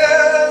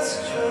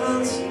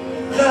questions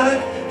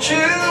like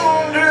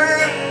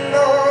children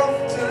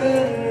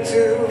often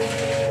do.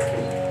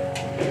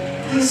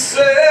 He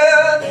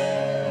said,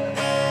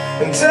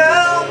 and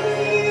tell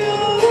me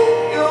all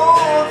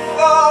your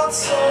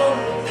thoughts on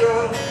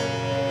God.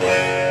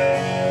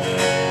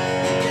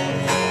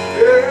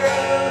 Yeah.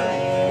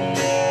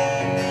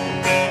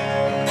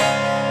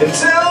 And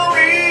tell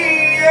me,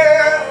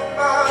 am I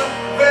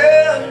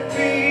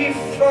very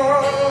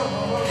far?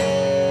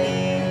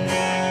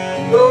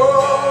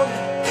 Lord,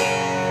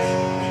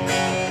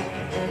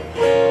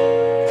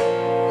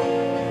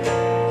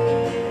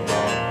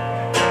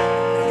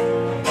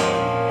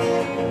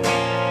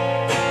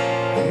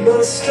 it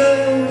must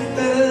have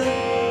been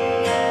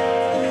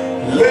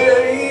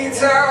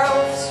late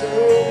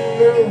afternoon.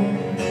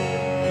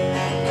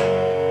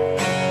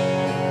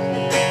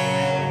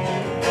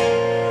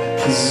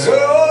 Cause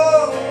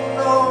on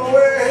our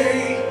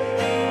way,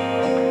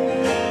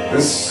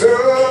 the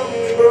sun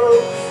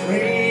broke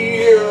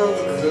free of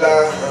the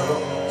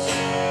clouds,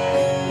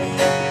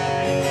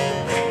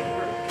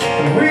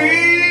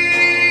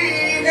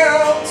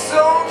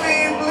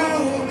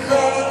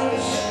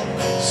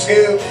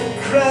 Every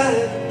cry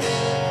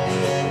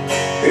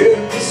in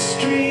the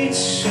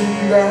streets and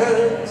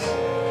nights,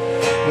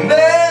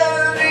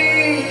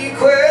 many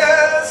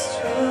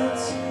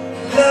questions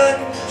like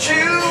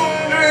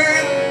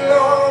children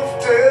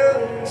often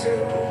do.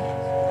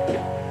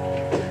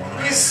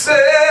 Be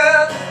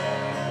sad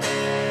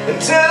and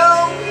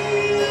tell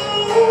me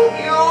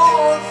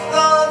your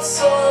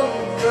thoughts on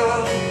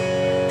God,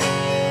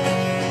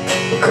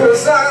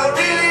 because I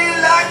really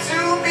like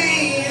to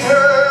meet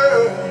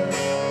her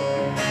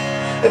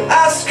and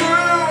ask her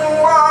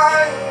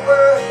why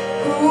we're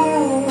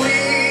who we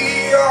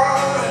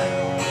are.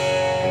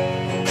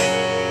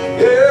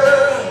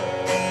 Yeah.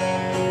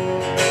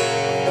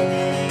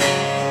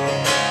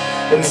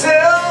 And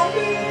tell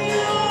me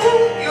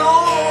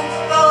your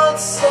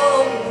thoughts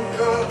on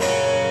God,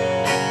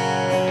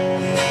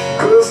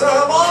 'cause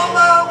I'm on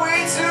my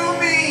way to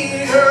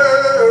meet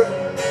her.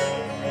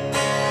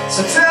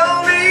 So tell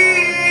me,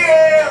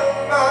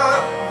 am I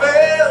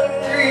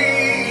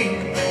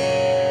very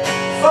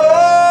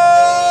far?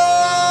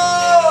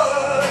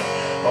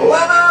 Or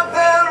am I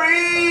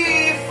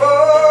very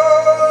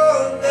far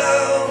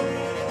now?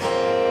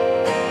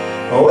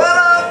 Or am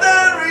I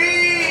very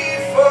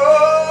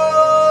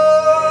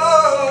far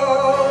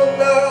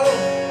now?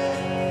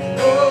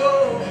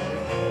 Oh.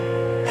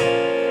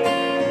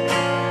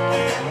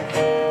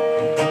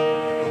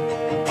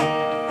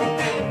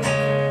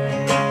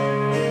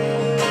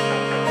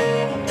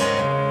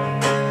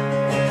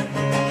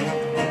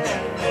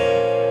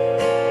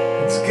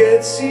 It's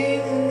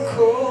getting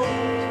cold,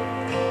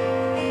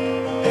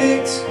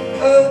 picked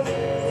up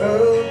the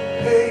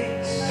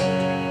pace.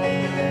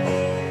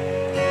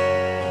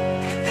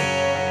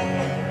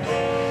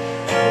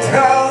 And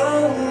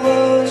how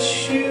much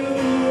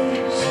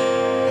shoes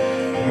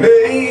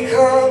make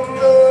our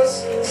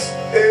muscles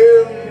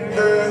in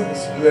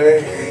this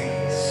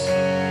place?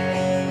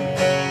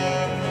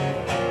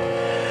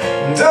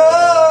 And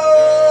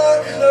our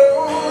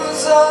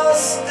clothes are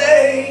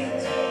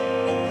stained.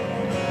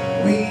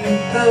 We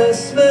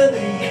pass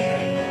many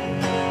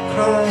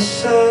cross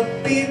our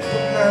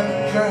people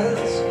and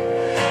us.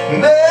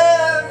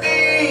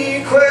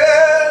 Many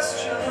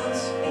questions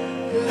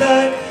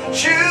like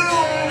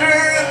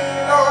children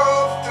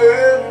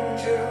often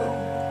do.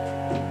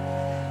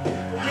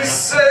 We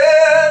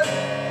said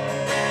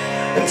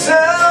and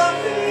tell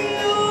me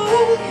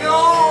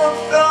your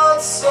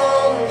thoughts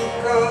on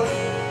God,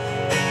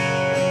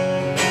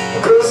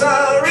 'cause I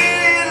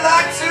really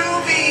like to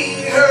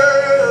meet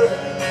her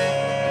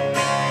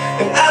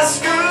and ask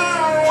her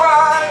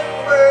why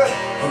we're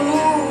who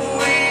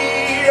we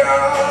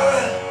are.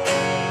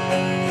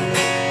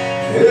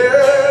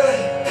 Yeah.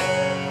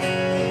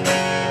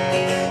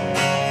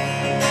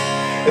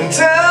 And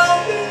tell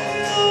me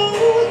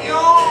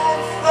your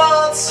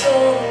thoughts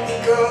on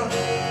God,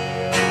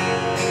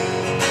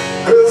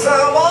 'cause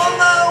I'm on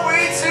my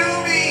way to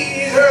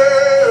meet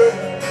her.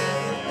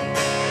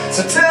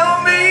 So tell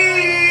me,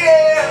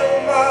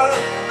 am I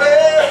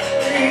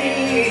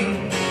very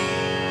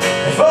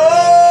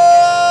far?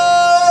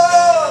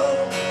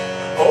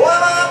 Or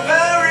am I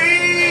very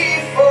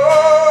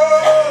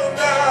far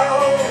now?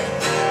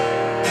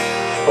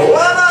 Or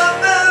am I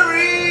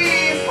very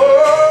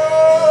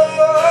far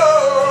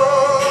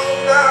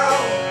now?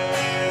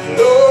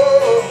 No.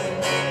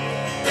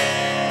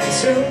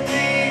 Tell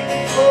me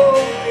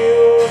all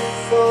your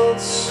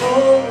thoughts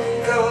on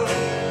God.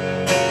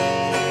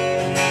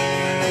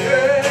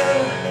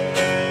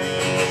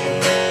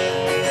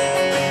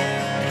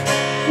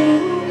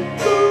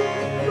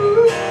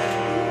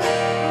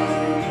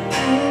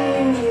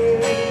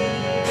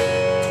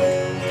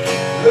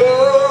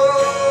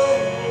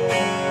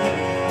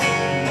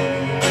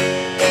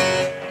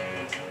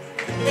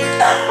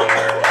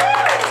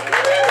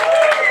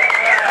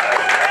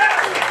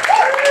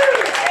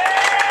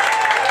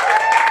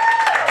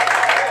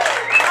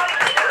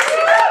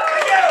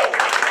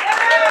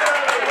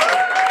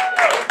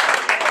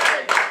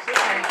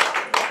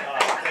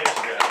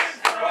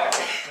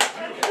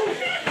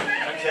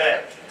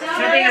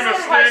 Giving him a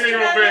standing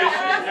ovation.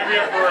 Give me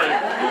a break.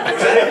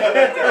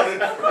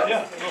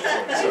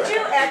 Did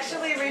you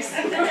actually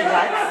receive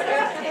threats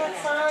after that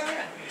song?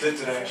 Did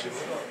I actually?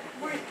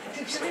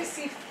 Did you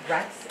receive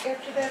threats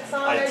after that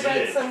song? I read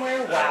did. somewhere.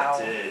 Wow.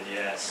 I did,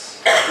 yes.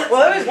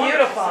 Well, it was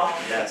beautiful.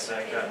 Yes, I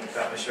got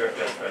my share of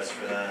death threats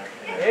for that.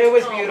 Yeah. It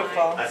was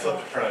beautiful. I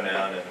flipped a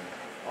pronoun and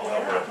all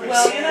that work was.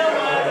 Well, you know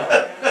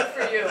what? Good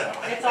for you.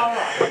 It's all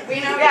right. We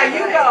know. Yeah,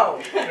 you go.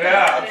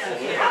 Yeah.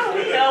 How do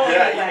we know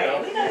Yeah, anyway? you know.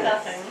 We know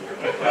nothing.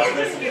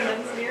 We're just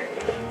humans, mere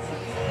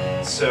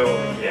humans. So,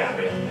 yeah, I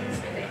mean,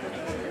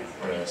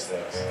 one of those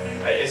things.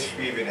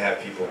 We even have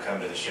people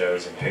come to the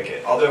shows and pick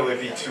it. Although it would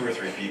be 2 or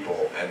 3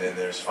 people, and then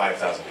there's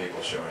 5,000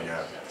 people showing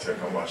up to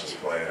come watch us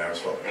play, and I was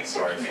felt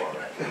sorry for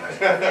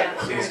them.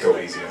 Please go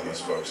easy on those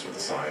folks with the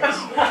signs.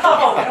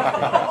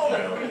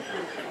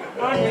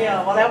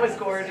 Unreal. Well, that was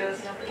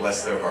gorgeous.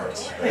 Bless their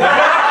hearts. Great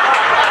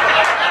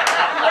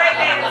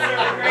answer.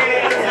 Great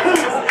answer.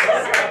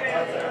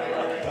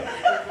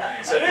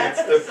 So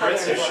the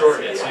Brits have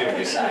shortened it too,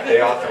 because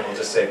they often will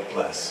just say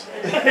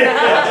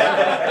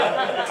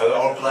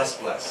Oh, bless.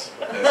 That's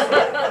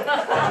right.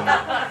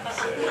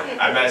 So,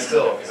 I mean, I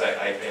still, because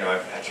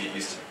I'm actually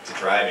used to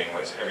driving,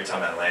 which every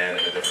time I land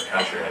in a different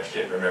country, I have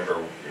to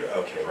remember,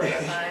 okay, right.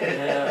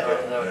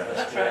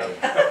 That's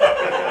right.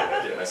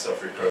 Get myself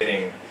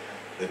reprogramming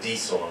the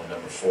diesel on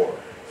number 4. In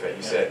fact,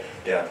 you said,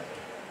 yeah,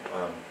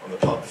 on the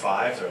pump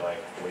 5, they're like,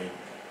 what are you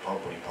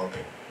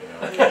pumping? You know,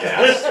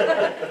 gas?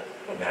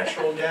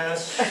 Natural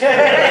gas?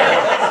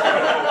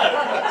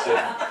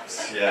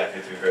 Yeah, it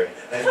was very.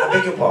 I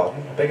beg your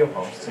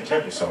pardon. It's a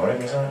terribly sorry.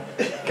 Was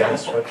that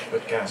gas?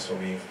 What gas will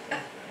we?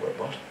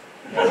 What?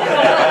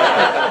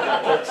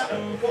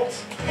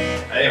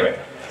 Anyway,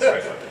 that's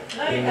very fun.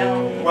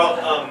 Well,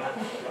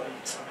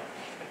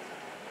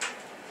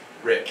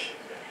 Rick.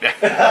 I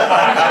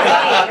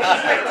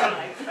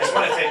just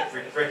want to thank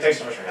Rick. Thanks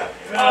so much for having me.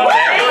 Oh,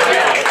 thank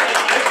you.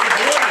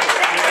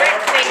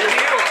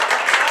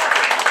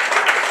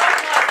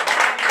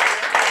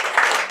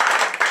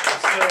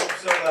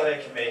 So glad I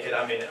can make it.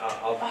 I mean,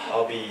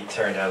 I'll be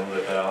tearing down a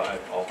little bit, but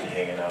I'll be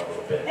hanging out a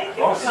little bit. Thank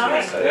you for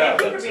coming.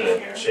 I'd love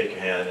to shake your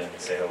hand and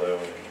say hello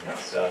and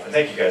stuff. And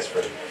thank you guys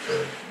for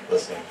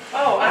listening.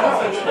 Oh,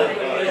 absolutely.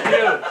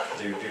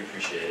 Do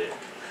appreciate it.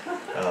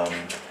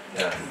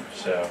 Yeah.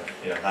 So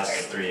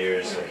last 3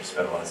 years I've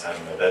spent a lot of time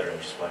in my bedroom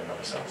just playing by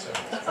myself. So.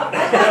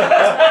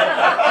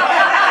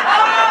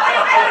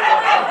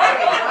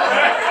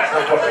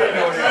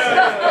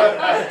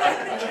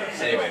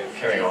 Anyway,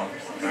 carrying on.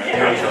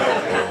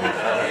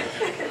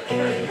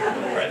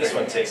 Alright, this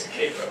one takes a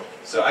capo.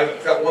 So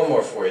I've got one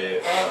more for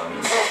you.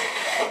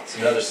 It's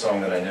another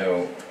song that I know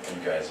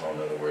you guys all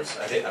know the words.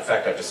 In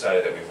fact, I've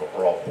decided that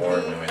we're all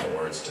born knowing the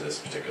words to this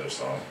particular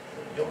song.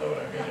 You'll know what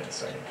I mean in a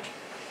second.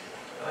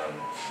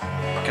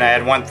 Can I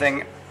add one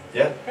thing?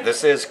 Yeah?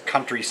 This is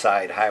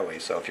Countryside Highway,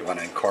 so if you want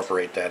to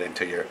incorporate that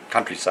into your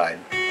countryside,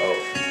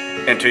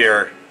 into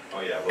your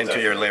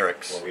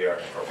lyrics. Well, we are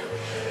incorporating.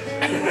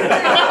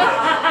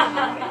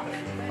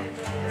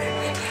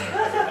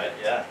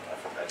 Yeah,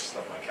 I just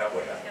left my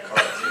cowboy hat in the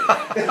car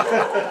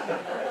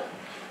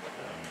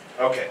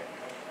too. Okay,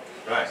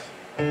 right.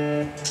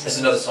 This is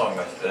another song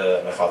my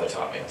father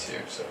taught me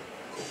too, so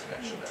cool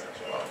connection there as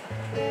well.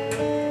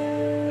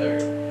 There we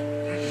go.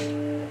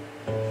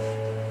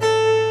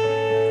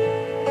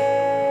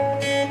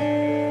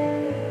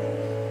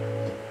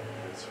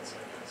 This one's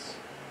like this.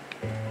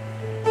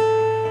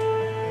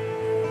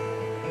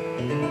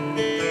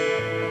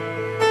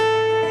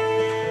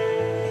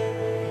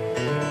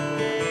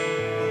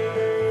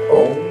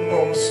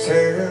 Almost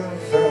heaven,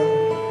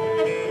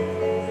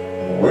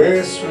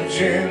 West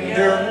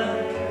Virginia,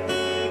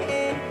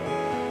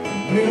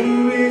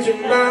 Blue Ridge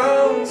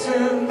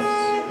Mountains,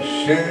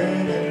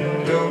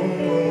 Shenandoah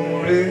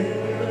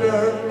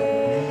River.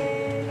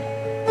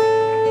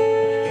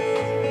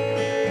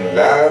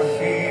 Life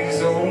is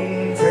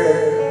on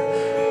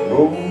there,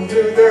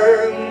 older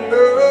than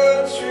the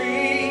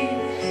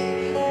trees,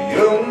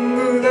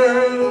 younger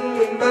than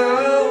the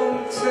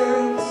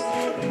mountains,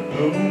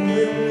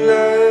 blooming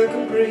like a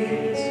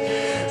breeze.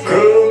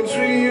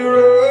 Country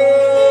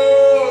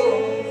roads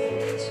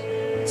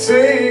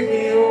take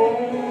me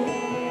home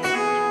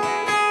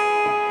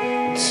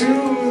to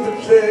the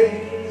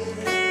place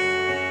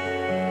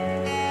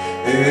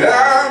that I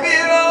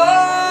belong.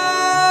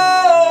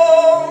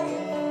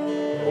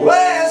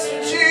 West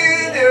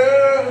Virginia,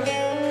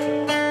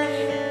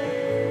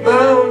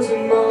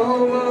 mountain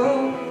mama,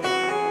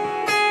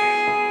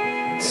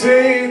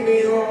 take me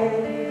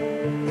home.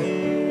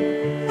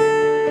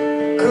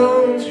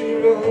 Country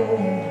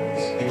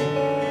roads,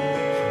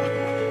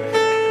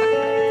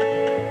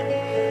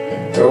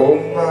 and all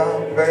my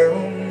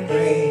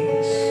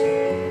memories,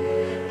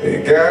 they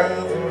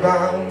gather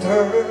round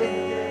her.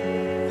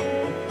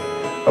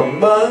 A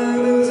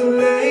miner's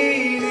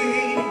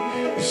lady,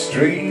 a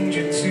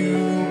stranger to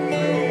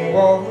the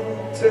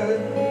water,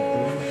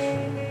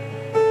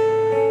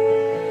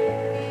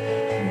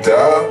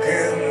 dark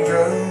and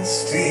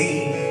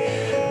dusty,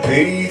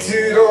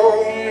 painted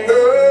on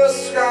the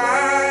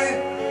sky,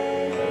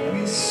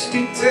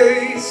 misty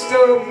taste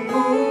of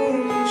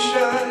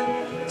moonshine,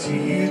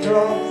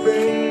 teardrop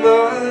in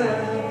my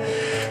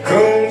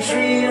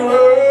country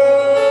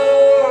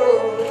roads,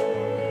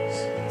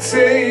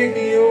 take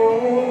me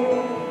home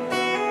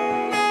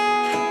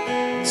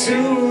to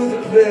the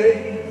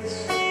place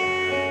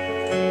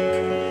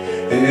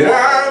that I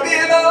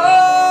belong.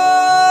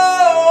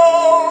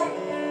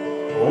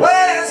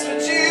 West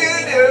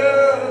Virginia,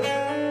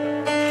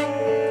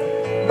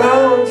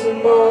 mountain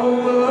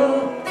mama,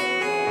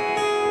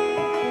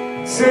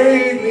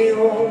 take me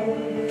home.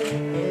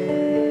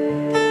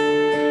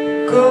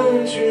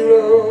 Country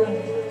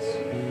roads,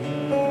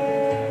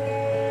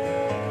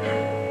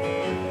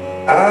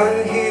 I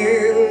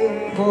hear the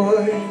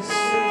voice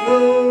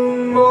in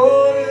the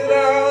morning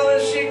hour,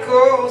 she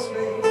calls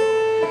me.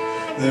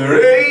 The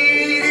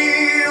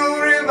radio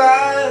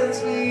reminds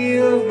me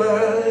of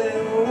my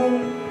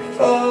home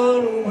far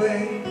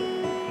away.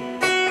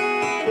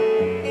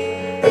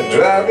 And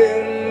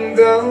driving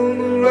down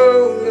the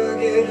road, I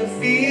get a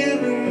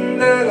feeling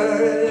that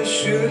I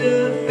should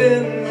have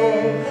been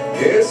home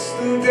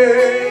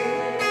yesterday.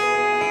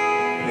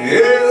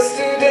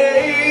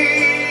 Yesterday,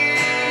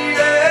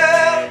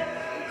 yeah.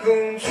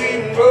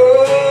 Country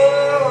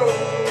roads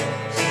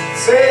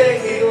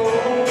take me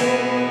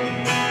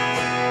home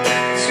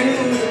to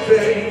the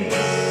place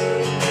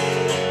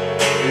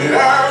that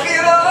I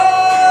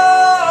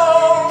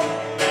belong.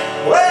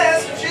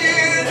 West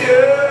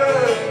Virginia,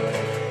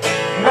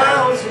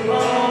 mountain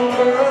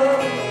mama,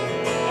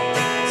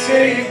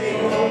 take me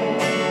home,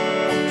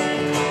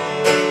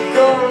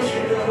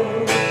 country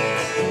road.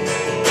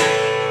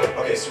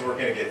 Okay, so we're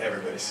gonna get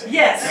everybody singing.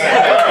 Yes.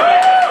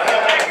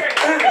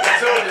 I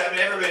told you, I mean,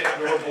 everybody,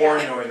 we're born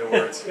knowing the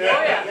words. Oh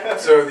yeah.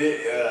 So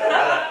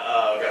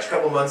gosh, a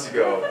couple months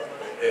ago,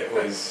 it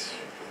was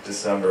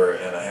December,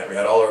 and we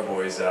had all our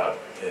boys out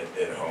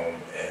at home,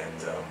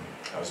 and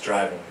I was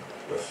driving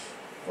with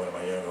one of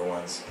my younger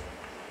ones.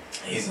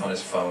 He's on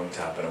his phone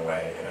tapping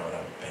away, you know, and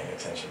I'm paying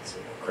attention so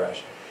we don't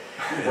crash.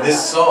 And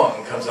this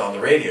song comes on the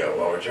radio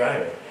while we're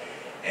driving,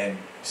 and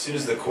as soon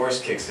as the chorus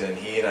kicks in,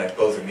 he and I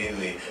both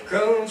immediately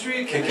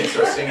country kick in,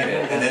 start singing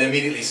it, and then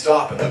immediately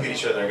stop and look at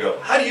each other and go,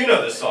 "How do you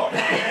know this song?"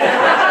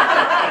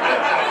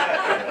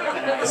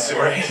 That's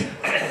right.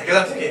 Because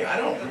I'm thinking, I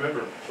don't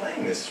remember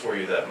playing this for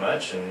you that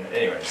much. And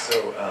anyway,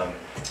 so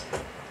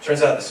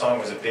turns out the song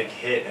was a big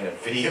hit in a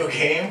video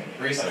game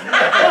recently.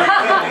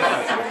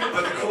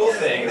 But the cool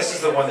thing, this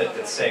is the one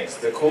that sings.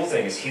 The cool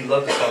thing is he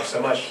loved the song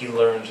so much he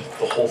learned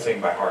the whole thing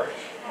by heart.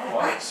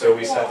 So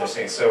we sat there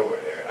singing. So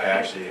I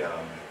actually,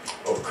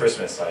 over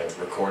Christmas, I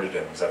recorded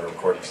him, because I have a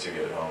recording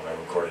studio at home. I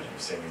recorded him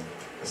singing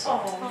the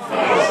song.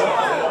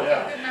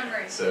 Good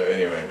memory. So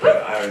anyway,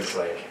 but I was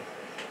like,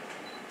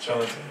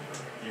 Jonathan,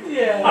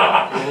 Yeah.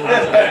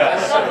 yeah,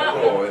 so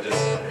cool. It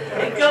just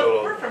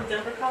We're from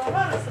Denver,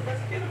 Colorado, so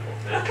that's beautiful.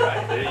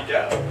 Right, there you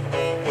go.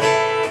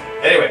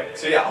 Anyway,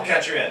 so yeah, I'll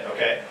catch you in,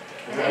 okay?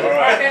 Okay.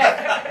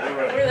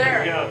 We're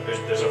there.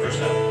 There's a first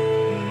note.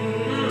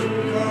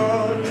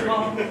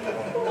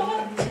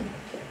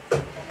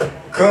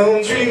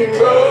 Country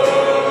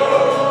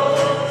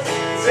roads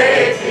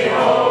take me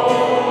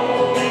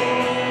home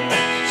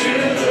to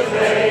the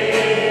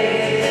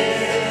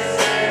place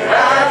I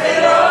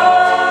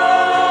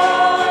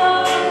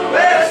belong.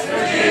 West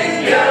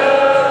Virginia,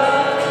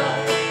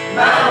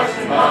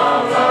 mountain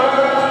mama,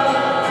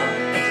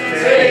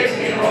 take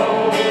me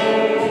home.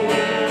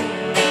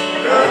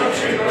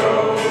 Country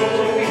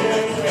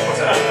roads,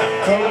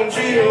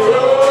 country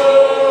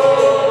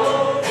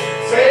roads,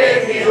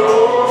 take me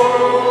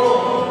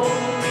home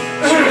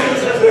to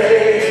the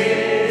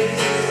place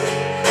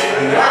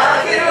that I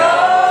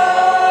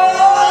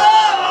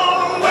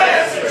belong.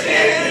 West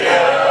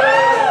Virginia,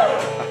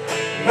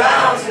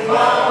 mountain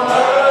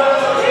mama,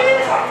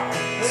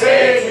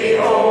 take me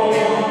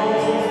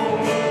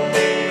home.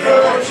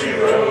 Country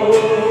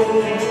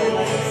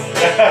roads,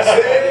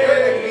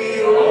 take me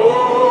home.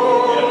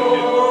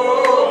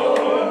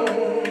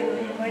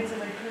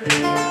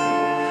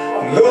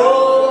 Lord,